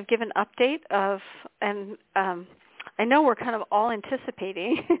to kind of give an update of, and I know we're kind of all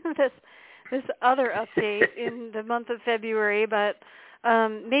anticipating this other update in the month of February, but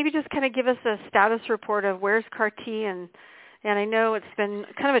maybe just kind of give us a status report of where's CAR-T, and I know it's been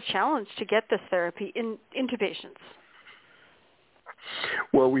kind of a challenge to get this therapy into patients.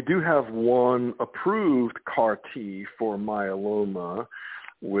 Well, we do have one approved CAR-T for myeloma,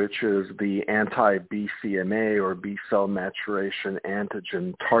 which is the anti-BCMA or B-cell maturation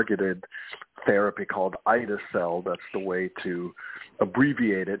antigen targeted therapy called ide-cel. That's the way to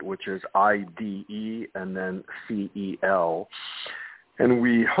abbreviate it, which is IDE and then CEL. And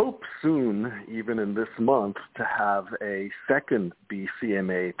we hope soon, even in this month, to have a second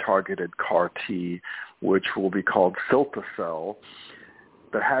BCMA-targeted CAR-T, which will be called cilta-cel.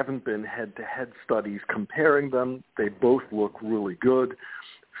 There haven't been head-to-head studies comparing them. They both look really good.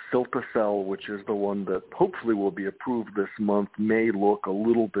 Cilta-cel, which is the one that hopefully will be approved this month, may look a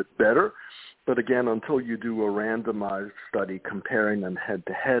little bit better. But again, until you do a randomized study comparing them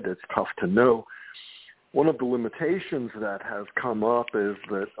head-to-head, it's tough to know. One of the limitations that has come up is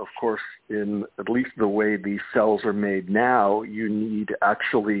that, of course, in at least the way these cells are made now, you need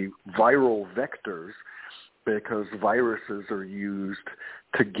actually viral vectors because viruses are used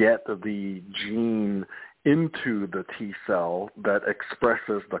to get the gene into the T cell that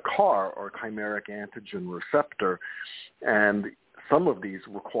expresses the CAR, or chimeric antigen receptor. And some of these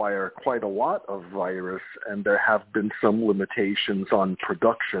require quite a lot of virus, and there have been some limitations on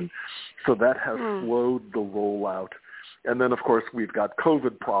production. So that has slowed the rollout. And then, of course, we've got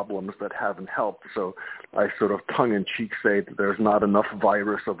COVID problems that haven't helped. So I sort of tongue-in-cheek say that there's not enough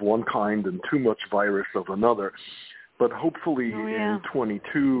virus of one kind and too much virus of another. But hopefully in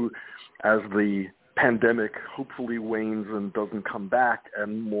 22, as the pandemic hopefully wanes and doesn't come back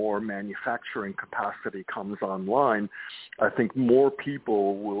and more manufacturing capacity comes online, I think more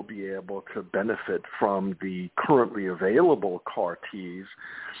people will be able to benefit from the currently available CAR-Ts.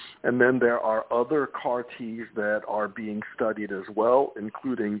 And then there are other CAR-Ts that are being studied as well,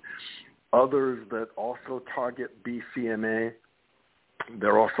 including others that also target BCMA.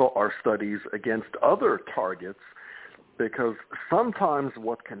 There also are studies against other targets, because sometimes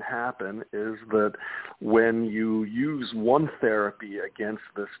what can happen is that when you use one therapy against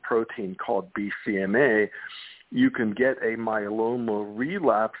this protein called BCMA, you can get a myeloma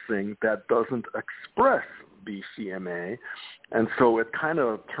relapsing that doesn't express BCMA, and so it kind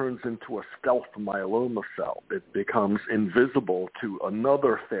of turns into a stealth myeloma cell. It becomes invisible to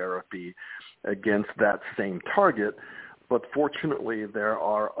another therapy against that same target. But fortunately, there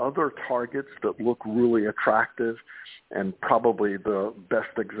are other targets that look really attractive, and probably the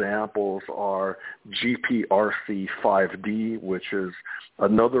best examples are GPRC5D, which is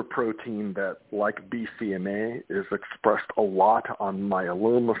another protein that, like BCMA, is expressed a lot on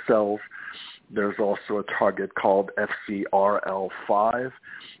myeloma cells. There's also a target called FCRL5,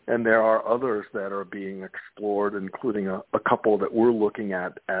 and there are others that are being explored, including a couple that we're looking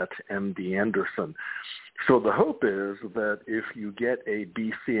at MD Anderson. So the hope is that if you get a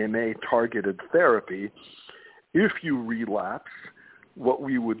BCMA-targeted therapy, if you relapse, what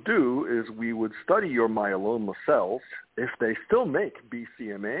we would do is we would study your myeloma cells. If they still make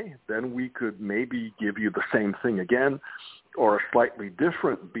BCMA, then we could maybe give you the same thing again, or a slightly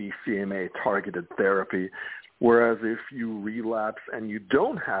different BCMA-targeted therapy. Whereas if you relapse and you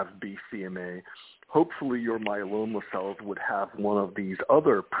don't have BCMA, hopefully your myeloma cells would have one of these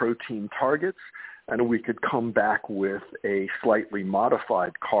other protein targets, and we could come back with a slightly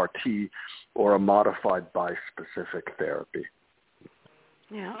modified CAR-T or a modified bispecific therapy.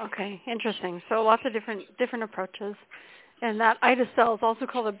 Yeah, okay, interesting. So lots of different approaches. And that ide-cel is also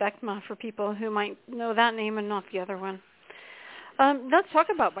called a BECMA for people who might know that name and not the other one. Let's talk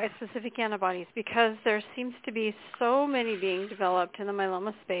about bispecific antibodies, because there seems to be so many being developed in the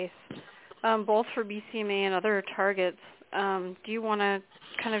myeloma space, both for BCMA and other targets. Do you want to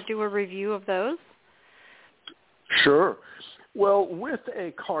kind of do a review of those? Sure. Well, with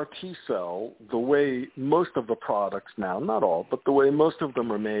a CAR T-cell, the way most of the products now, not all, but the way most of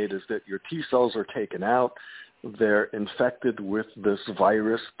them are made is that your T-cells are taken out, they're infected with this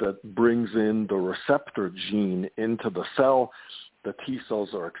virus that brings in the receptor gene into the cell. The T cells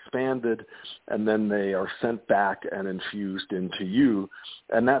are expanded, and then they are sent back and infused into you.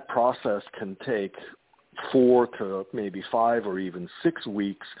 And that process can take 4 to maybe 5 or even 6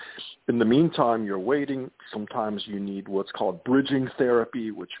 weeks. In the meantime, you're waiting. Sometimes you need what's called bridging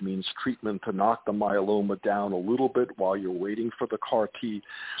therapy, which means treatment to knock the myeloma down a little bit while you're waiting for the CAR T.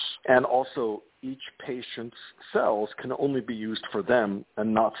 And also, each patient's cells can only be used for them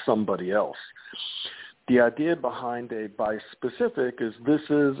and not somebody else. The idea behind a bispecific is this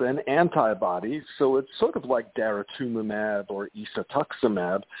is an antibody, so it's sort of like daratumumab or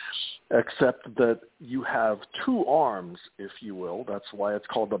isatuximab, except that you have 2 arms, if you will. That's why it's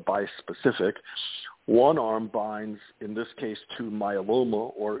called a bispecific. One arm binds, in this case, to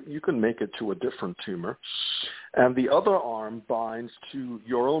myeloma, or you can make it to a different tumor. And the other arm binds to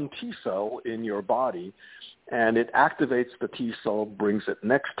your own T cell in your body, and it activates the T cell, brings it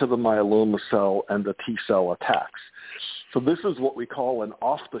next to the myeloma cell, and the T cell attacks. So this is what we call an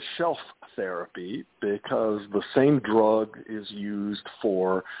off-the-shelf therapy, because the same drug is used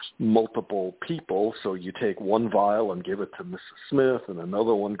for multiple people. So you take one vial and give it to Mrs. Smith, and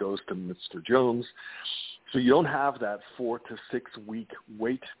another one goes to Mr. Jones. So you don't have that 4 to 6 week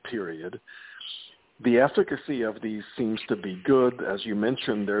wait period. The efficacy of these seems to be good. As you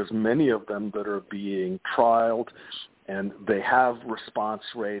mentioned, there's many of them that are being trialed, and they have response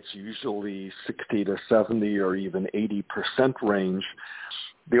rates, usually 60 to 70 or even 80% range.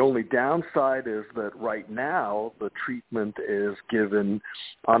 The only downside is that right now the treatment is given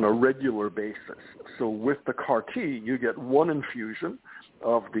on a regular basis. So with the CAR T, you get one infusion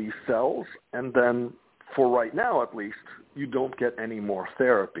of these cells, and then for right now at least, you don't get any more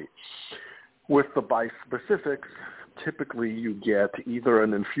therapy. With the bispecifics, typically you get either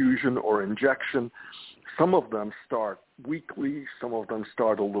an infusion or injection. Some of them start weekly, some of them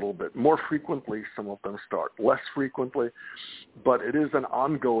start a little bit more frequently, some of them start less frequently, but it is an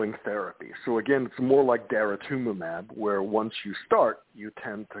ongoing therapy. So again, it's more like daratumumab, where once you start, you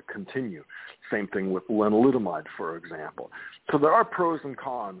tend to continue. Same thing with lenalidomide, for example. So there are pros and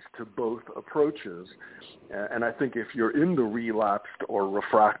cons to both approaches, and I think if you're in the relapsed or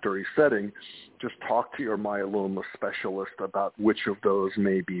refractory setting, just talk to your myeloma specialist about which of those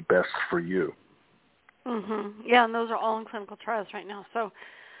may be best for you. Mm-hmm. Yeah, and those are all in clinical trials right now. So,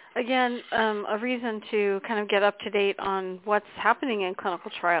 again, a reason to kind of get up to date on what's happening in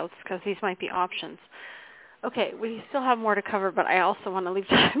clinical trials, because these might be options. Okay, we still have more to cover, but I also want to leave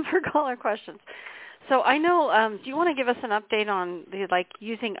time for caller questions. So I know, do you want to give us an update on the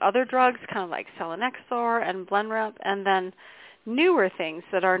using other drugs, kind of like selinexor and Blenrep, and then newer things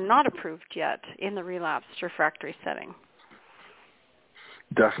that are not approved yet in the relapsed refractory setting?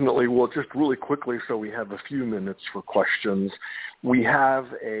 Definitely. Well, just really quickly, so we have a few minutes for questions. We have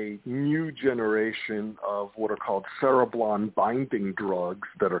a new generation of what are called cereblon binding drugs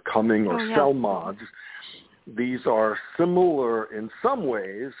that are coming, or cell mods. These are similar in some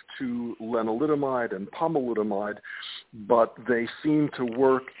ways to lenalidomide and pomalidomide, but they seem to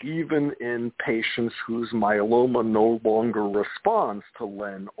work even in patients whose myeloma no longer responds to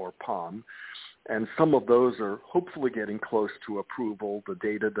len or pom. And some of those are hopefully getting close to approval. The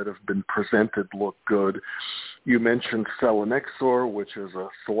data that have been presented look good. You mentioned selinexor, which is a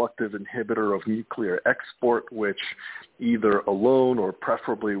selective inhibitor of nuclear export, which either alone or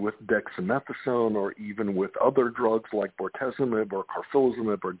preferably with dexamethasone or even with other drugs like bortezomib or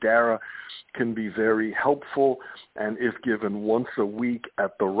carfilzomib or dara can be very helpful, and if given once a week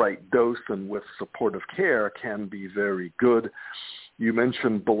at the right dose and with supportive care can be very good. You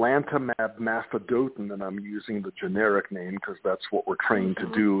mentioned belantamab mafodotin, and I'm using the generic name because that's what we're trained to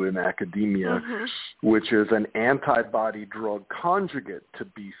do in academia, which is an antibody drug conjugate to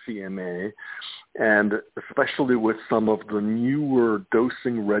BCMA, and especially with some of the newer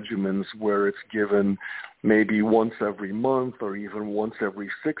dosing regimens where it's given maybe once every month or even once every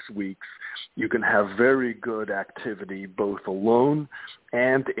 6 weeks, you can have very good activity both alone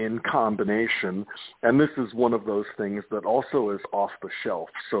and in combination. And this is one of those things that also is off the shelf,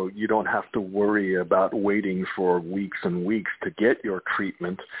 so you don't have to worry about waiting for weeks and weeks to get your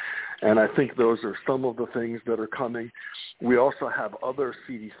treatment. And I think those are some of the things that are coming. We also have other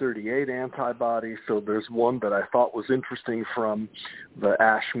CD38 antibodies. So there's one that I thought was interesting from the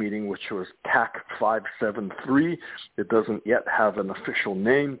ASH meeting, which was TAC573. It doesn't yet have an official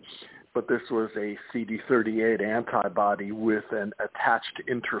name. but this was a CD38 antibody with an attached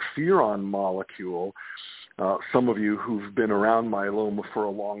interferon molecule. Some of you who've been around myeloma for a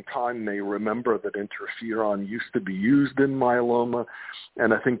long time may remember that interferon used to be used in myeloma.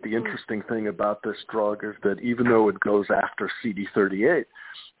 And I think the interesting thing about this drug is that even though it goes after CD38,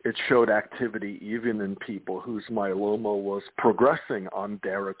 it showed activity even in people whose myeloma was progressing on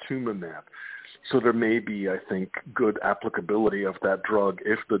daratumumab. So there may be, I think, good applicability of that drug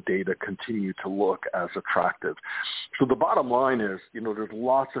if the data continue to look as attractive. So the bottom line is, there's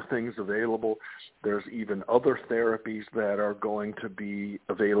lots of things available. There's even other therapies that are going to be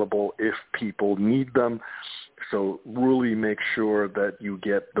available if people need them. So really make sure that you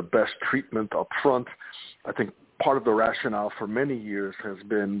get the best treatment up front. I think part of the rationale for many years has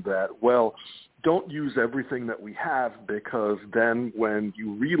been that, don't use everything that we have, because then when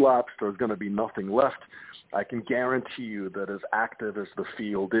you relapse, there's going to be nothing left. I can guarantee you that as active as the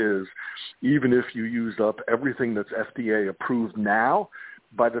field is, even if you use up everything that's FDA approved now,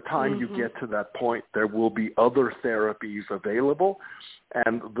 by the time you get to that point, there will be other therapies available.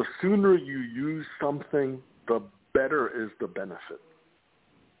 And the sooner you use something, the better is the benefit.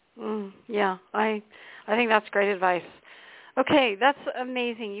 Yeah, I think that's great advice. Okay, that's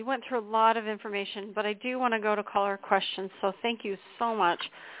amazing. You went through a lot of information, but I do want to go to caller questions, so thank you so much.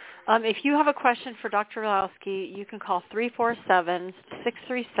 If you have a question for Dr. Orlowski, you can call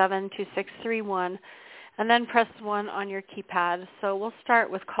 347-637-2631 and then press 1 on your keypad. So we'll start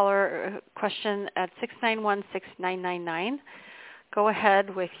with caller question at 691-6999. Go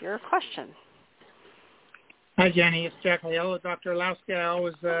ahead with your question. Hi, Jenny. It's Jack Aiello. Dr. Orlowski, I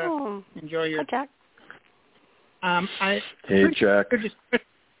always enjoy your... Hi, Jack. Hey, Jack.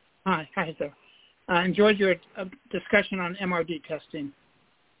 Hi, sir. I enjoyed your discussion on MRD testing.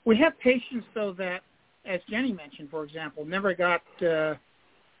 We have patients, though, that, as Jenny mentioned, for example, never got or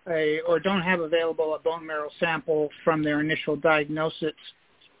don't have available a bone marrow sample from their initial diagnosis.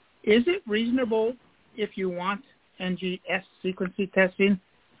 Is it reasonable, if you want NGS sequencing testing,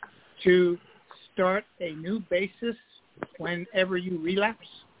 to start a new basis whenever you relapse,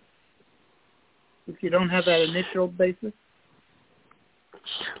 if you don't have that initial basis?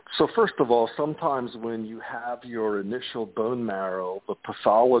 So first of all, sometimes when you have your initial bone marrow, the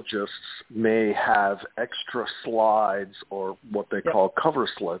pathologists may have extra slides or what they call cover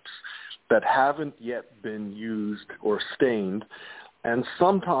slips that haven't yet been used or stained. And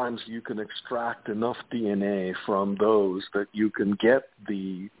sometimes you can extract enough DNA from those that you can get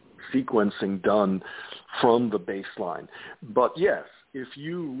the sequencing done from the baseline. But yes, if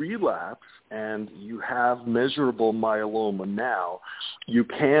you relapse and you have measurable myeloma now, you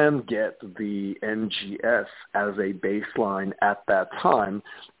can get the NGS as a baseline at that time,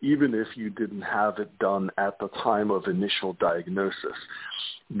 even if you didn't have it done at the time of initial diagnosis.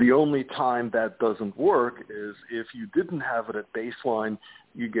 The only time that doesn't work is if you didn't have it at baseline,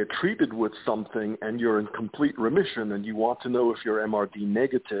 you get treated with something and you're in complete remission and you want to know if you're MRD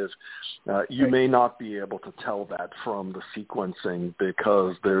negative, you may not be able to tell that from the sequencing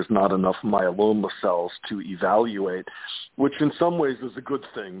because there's not enough myeloma cells to evaluate, which in some ways is a good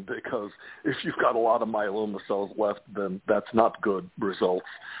thing, because if you've got a lot of myeloma cells left, then that's not good results.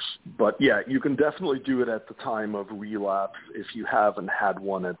 But yeah, you can definitely do it at the time of relapse if you haven't had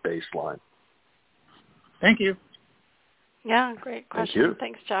one at baseline. Thank you. Yeah, great question. Thank you.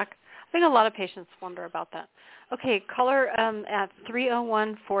 Thanks, Jack. I think a lot of patients wonder about that. Okay, caller at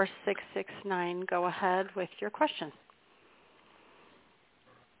 301-4669, go ahead with your question.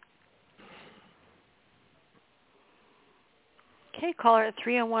 Okay, caller at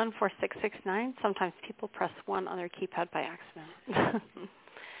 301-4669. Sometimes people press 1 on their keypad by accident.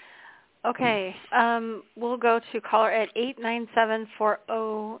 Okay, we'll go to caller at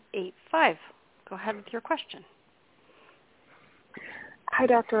 897-4085. Go ahead with your question. Hi,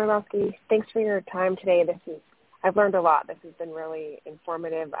 Dr. Orlowski. Thanks for your time today. I've learned a lot. This has been really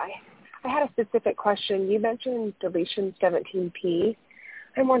informative. I had a specific question. You mentioned deletion 17p.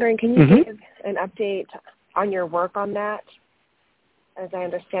 I'm wondering, can you give an update on your work on that? As I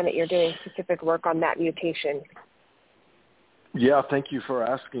understand that you're doing specific work on that mutation. Yeah, thank you for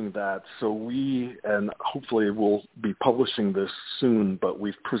asking that. So we, and hopefully we'll be publishing this soon, but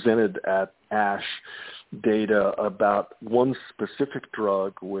we've presented at ASH data about one specific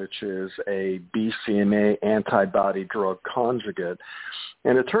drug, which is a BCMA antibody drug conjugate.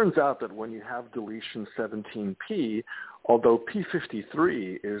 And it turns out that when you have deletion 17p, although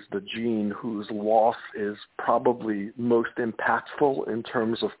p53 is the gene whose loss is probably most impactful in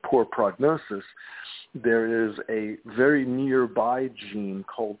terms of poor prognosis, there is a very nearby gene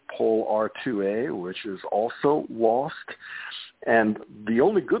called POLR2A, which is also lost. And the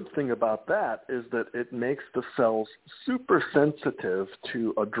only good thing about that is that it makes the cells super sensitive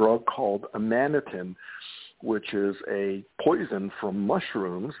to a drug called amanitin, which is a poison from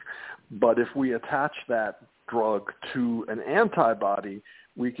mushrooms. But if we attach that drug to an antibody,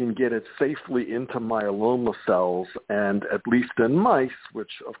 we can get it safely into myeloma cells, and at least in mice, which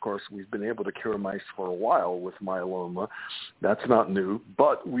of course we've been able to cure mice for a while with myeloma, that's not new,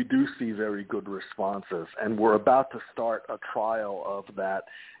 but we do see very good responses, and we're about to start a trial of that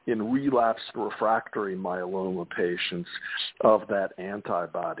in relapsed refractory myeloma patients of that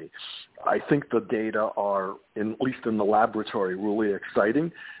antibody. I think the data are, at least in the laboratory, really exciting,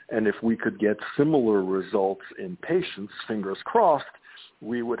 and if we could get similar results in patients, fingers crossed,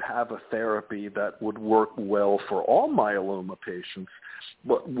 we would have a therapy that would work well for all myeloma patients,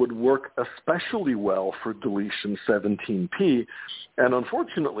 but would work especially well for deletion 17p. And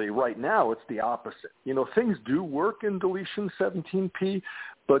unfortunately, right now, it's the opposite. You know, things do work in deletion 17p,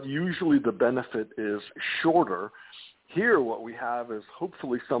 but usually the benefit is shorter. Here, what we have is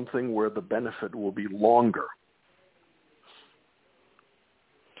hopefully something where the benefit will be longer.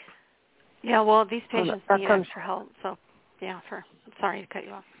 Yeah, well, these patients need extra help, so yeah, sorry to cut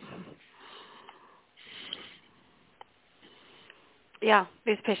you off. Yeah,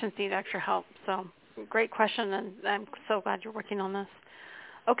 these patients need extra help. So great question, and I'm so glad you're working on this.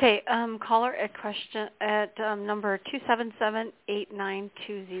 Okay, caller at question at number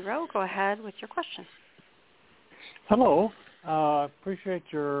 277-8920. Go ahead with your question. Hello. Appreciate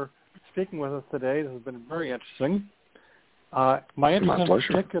your speaking with us today. This has been very interesting. My interest in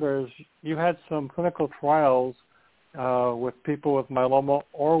particular is you had some clinical trials with people with myeloma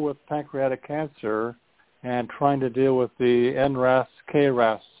or with pancreatic cancer and trying to deal with the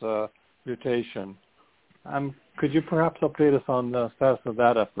NRAS-KRAS mutation. Could you perhaps update us on the status of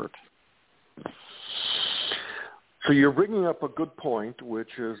that effort? So you're bringing up a good point,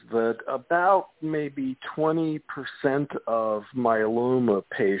 which is that about maybe 20% of myeloma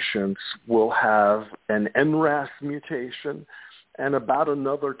patients will have an NRAS mutation, and about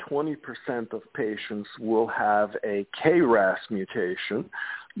another 20% of patients will have a KRAS mutation.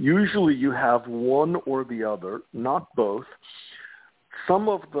 Usually you have one or the other, not both. Some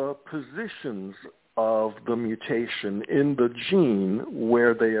of the positions of the mutation in the gene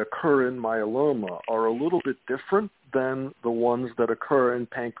where they occur in myeloma are a little bit different than the ones that occur in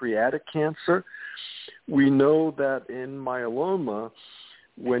pancreatic cancer. We know that in myeloma,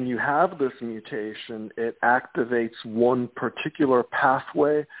 when you have this mutation, it activates one particular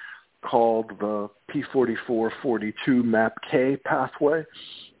pathway called the p44-42 MAPK pathway,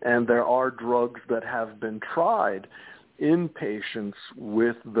 and there are drugs that have been tried in patients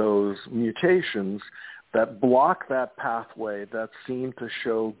with those mutations that block that pathway that seem to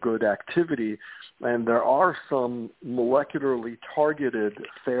show good activity. And there are some molecularly targeted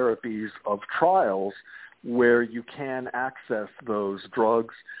therapies of trials where you can access those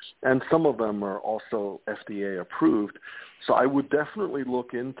drugs, and some of them are also FDA approved. So I would definitely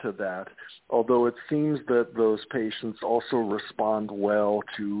look into that, although it seems that those patients also respond well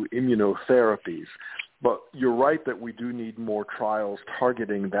to immunotherapies. But you're right that we do need more trials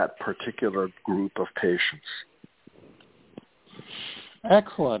targeting that particular group of patients.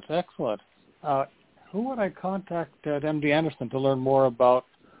 Excellent, excellent. Who would I contact at MD Anderson to learn more about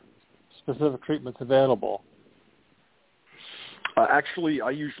specific treatments available? Actually,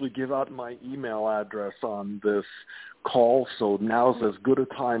 I usually give out my email address on this call, so now's as good a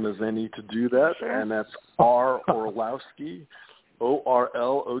time as any to do that, and that's Orlowski,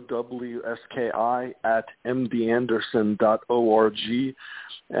 ORLOWSKI @mdanderson.org,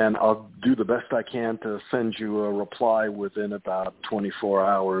 and I'll do the best I can to send you a reply within about 24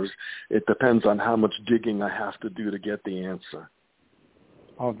 hours. It depends on how much digging I have to do to get the answer.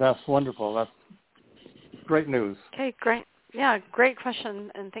 Oh, that's wonderful. That's great news. Okay, great. Yeah, great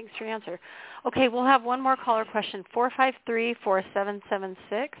question, and thanks for your answer. Okay, we'll have one more caller question,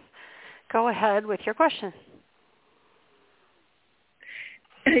 453-4776. Go ahead with your question.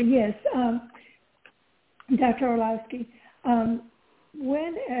 Yes, Dr. Orlowski,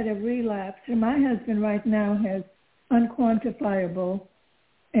 when at a relapse, and my husband right now has unquantifiable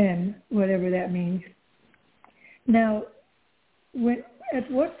N, whatever that means. Now, at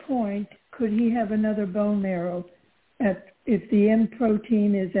what point could he have another bone marrow if the M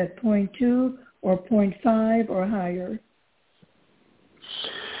protein is at 0.2 or 0.5 or higher?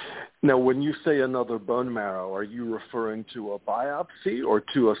 Now, when you say another bone marrow, are you referring to a biopsy or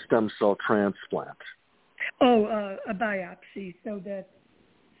to a stem cell transplant? Oh, a biopsy, so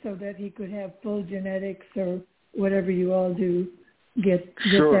that he could have full genetics or whatever you all do, get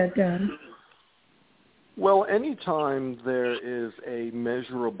that done. Well, anytime there is a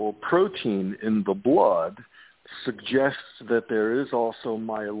measurable protein in the blood, suggests that there is also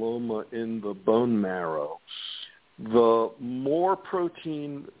myeloma in the bone marrow. The more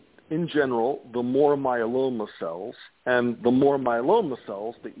protein in general, the more myeloma cells, and the more myeloma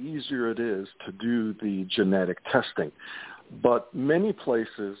cells, the easier it is to do the genetic testing. But many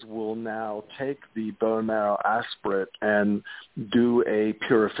places will now take the bone marrow aspirate and do a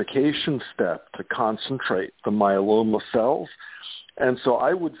purification step to concentrate the myeloma cells. And so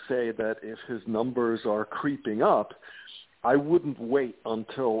I would say that if his numbers are creeping up, I wouldn't wait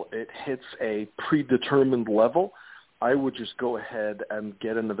until it hits a predetermined level. I would just go ahead and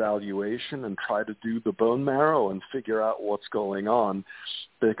get an evaluation and try to do the bone marrow and figure out what's going on.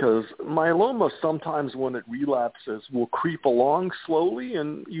 Because myeloma sometimes when it relapses will creep along slowly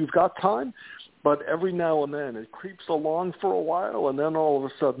and you've got time, but every now and then it creeps along for a while and then all of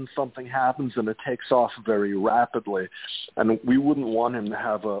a sudden something happens and it takes off very rapidly. And we wouldn't want him to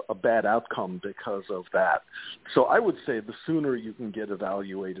have a bad outcome because of that. So I would say the sooner you can get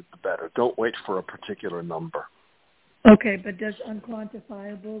evaluated, the better. Don't wait for a particular number. Okay, but does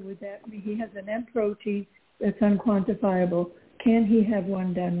unquantifiable, would that mean he has an M protein that's unquantifiable? Can he have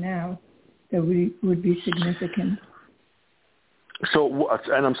one done now that would be significant? So,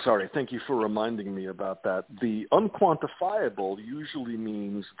 and I'm sorry, thank you for reminding me about that. The unquantifiable usually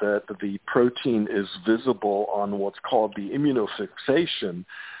means that the protein is visible on what's called the immunofixation,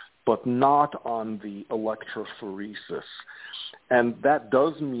 but not on the electrophoresis. And that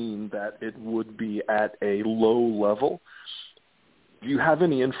does mean that it would be at a low level. Do you have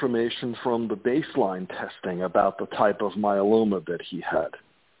any information from the baseline testing about the type of myeloma that he had?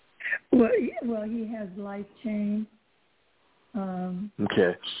 Well, he has light chain.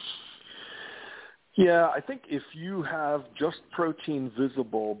 Okay. Yeah, I think if you have just protein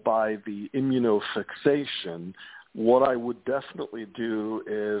visible by the immunofixation, what I would definitely do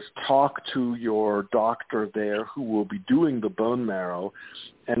is talk to your doctor there who will be doing the bone marrow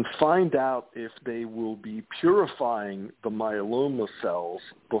and find out if they will be purifying the myeloma cells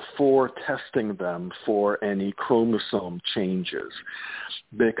before testing them for any chromosome changes.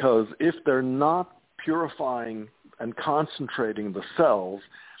 Because if they're not purifying and concentrating the cells,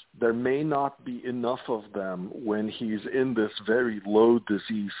 there may not be enough of them when he's in this very low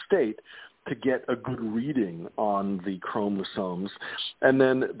disease state to get a good reading on the chromosomes. And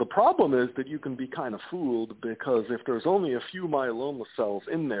then the problem is that you can be kind of fooled because if there's only a few myeloma cells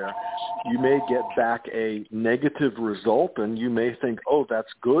in there, you may get back a negative result and you may think, oh,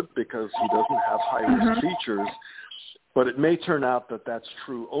 that's good because he doesn't have high-risk features. But it may turn out that that's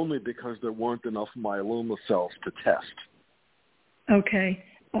true only because there weren't enough myeloma cells to test. Okay.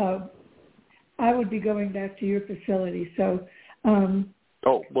 I would be going back to your facility. So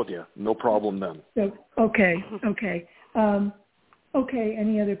oh, well, yeah, no problem then. So, okay.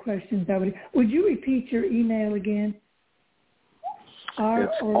 Any other questions? Would you repeat your email again?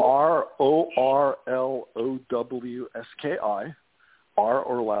 It's RORLOWSKI,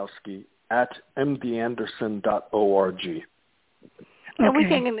 Orlowski, @mdanderson.org. And we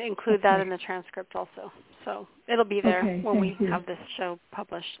can include that in the transcript also. So it'll be there when we have this show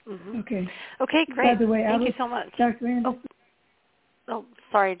published. Mm-hmm. Okay, great. By the way, thank you so much. Dr. Anderson? Oh,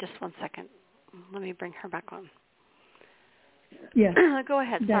 sorry, just 1 second. Let me bring her back on. Yeah. Go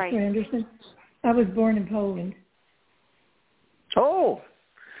ahead, Dr. sorry. Anderson, I was born in Poland. Oh,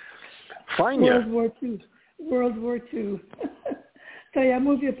 fine. World War II. To ja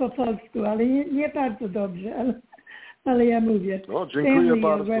mówię po polsku, ale nie bardzo dobrze, ale ja mówię. Oh, dziękuję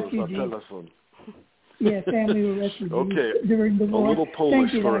bardzo za telefon. Yeah, family were refugees during the war. A little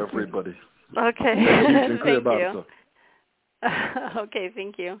Polish for everybody. Okay, thank you. Okay,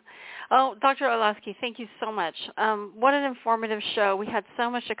 thank you. Oh, Dr. Orlowski, thank you so much. What an informative show. We had so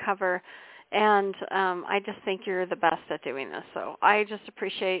much to cover, and I just think you're the best at doing this. So I just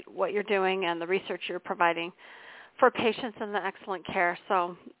appreciate what you're doing and the research you're providing for patients and the excellent care.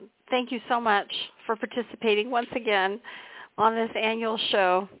 So thank you so much for participating once again on this annual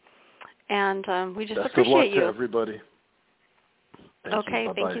show, and we just Best appreciate of luck you. to everybody.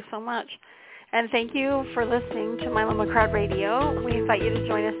 Thank you so much. And thank you for listening to Myeloma Crowd Radio. We invite you to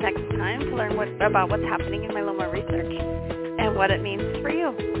join us next time to learn about what's happening in myeloma research and what it means for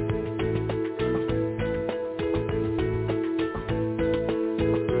you.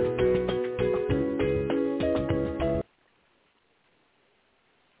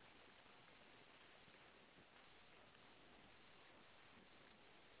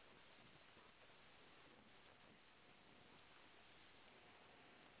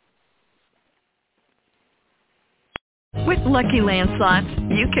 With Lucky Land Slots,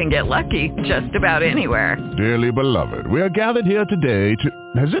 you can get lucky just about anywhere. Dearly beloved, we are gathered here today to...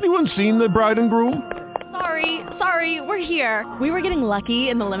 Has anyone seen the bride and groom? Sorry, we're here. We were getting lucky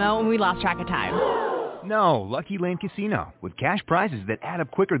in the limo and we lost track of time. No, Lucky Land Casino, with cash prizes that add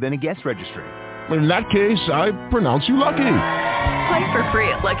up quicker than a guest registry. In that case, I pronounce you lucky. Play for free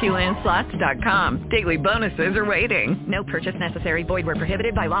at LuckyLandSlots.com. Daily bonuses are waiting. No purchase necessary. Void where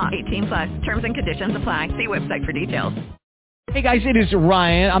prohibited by law. 18+. Terms and conditions apply. See website for details. Hey guys, it is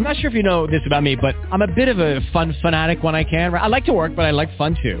Ryan. I'm not sure if you know this about me, but I'm a bit of a fun fanatic when I can. I like to work, but I like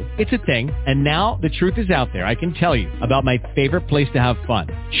fun too. It's a thing. And now the truth is out there. I can tell you about my favorite place to have fun.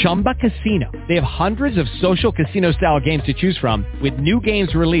 Chumba Casino. They have hundreds of social casino style games to choose from with new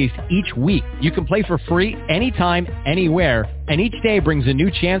games released each week. You can play for free anytime, anywhere. And each day brings a new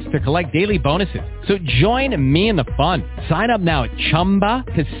chance to collect daily bonuses. So join me in the fun. Sign up now at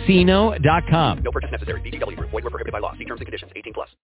ChumbaCasino.com. No purchase necessary. VGW Group. Void where prohibited by law. See terms and conditions. 18+.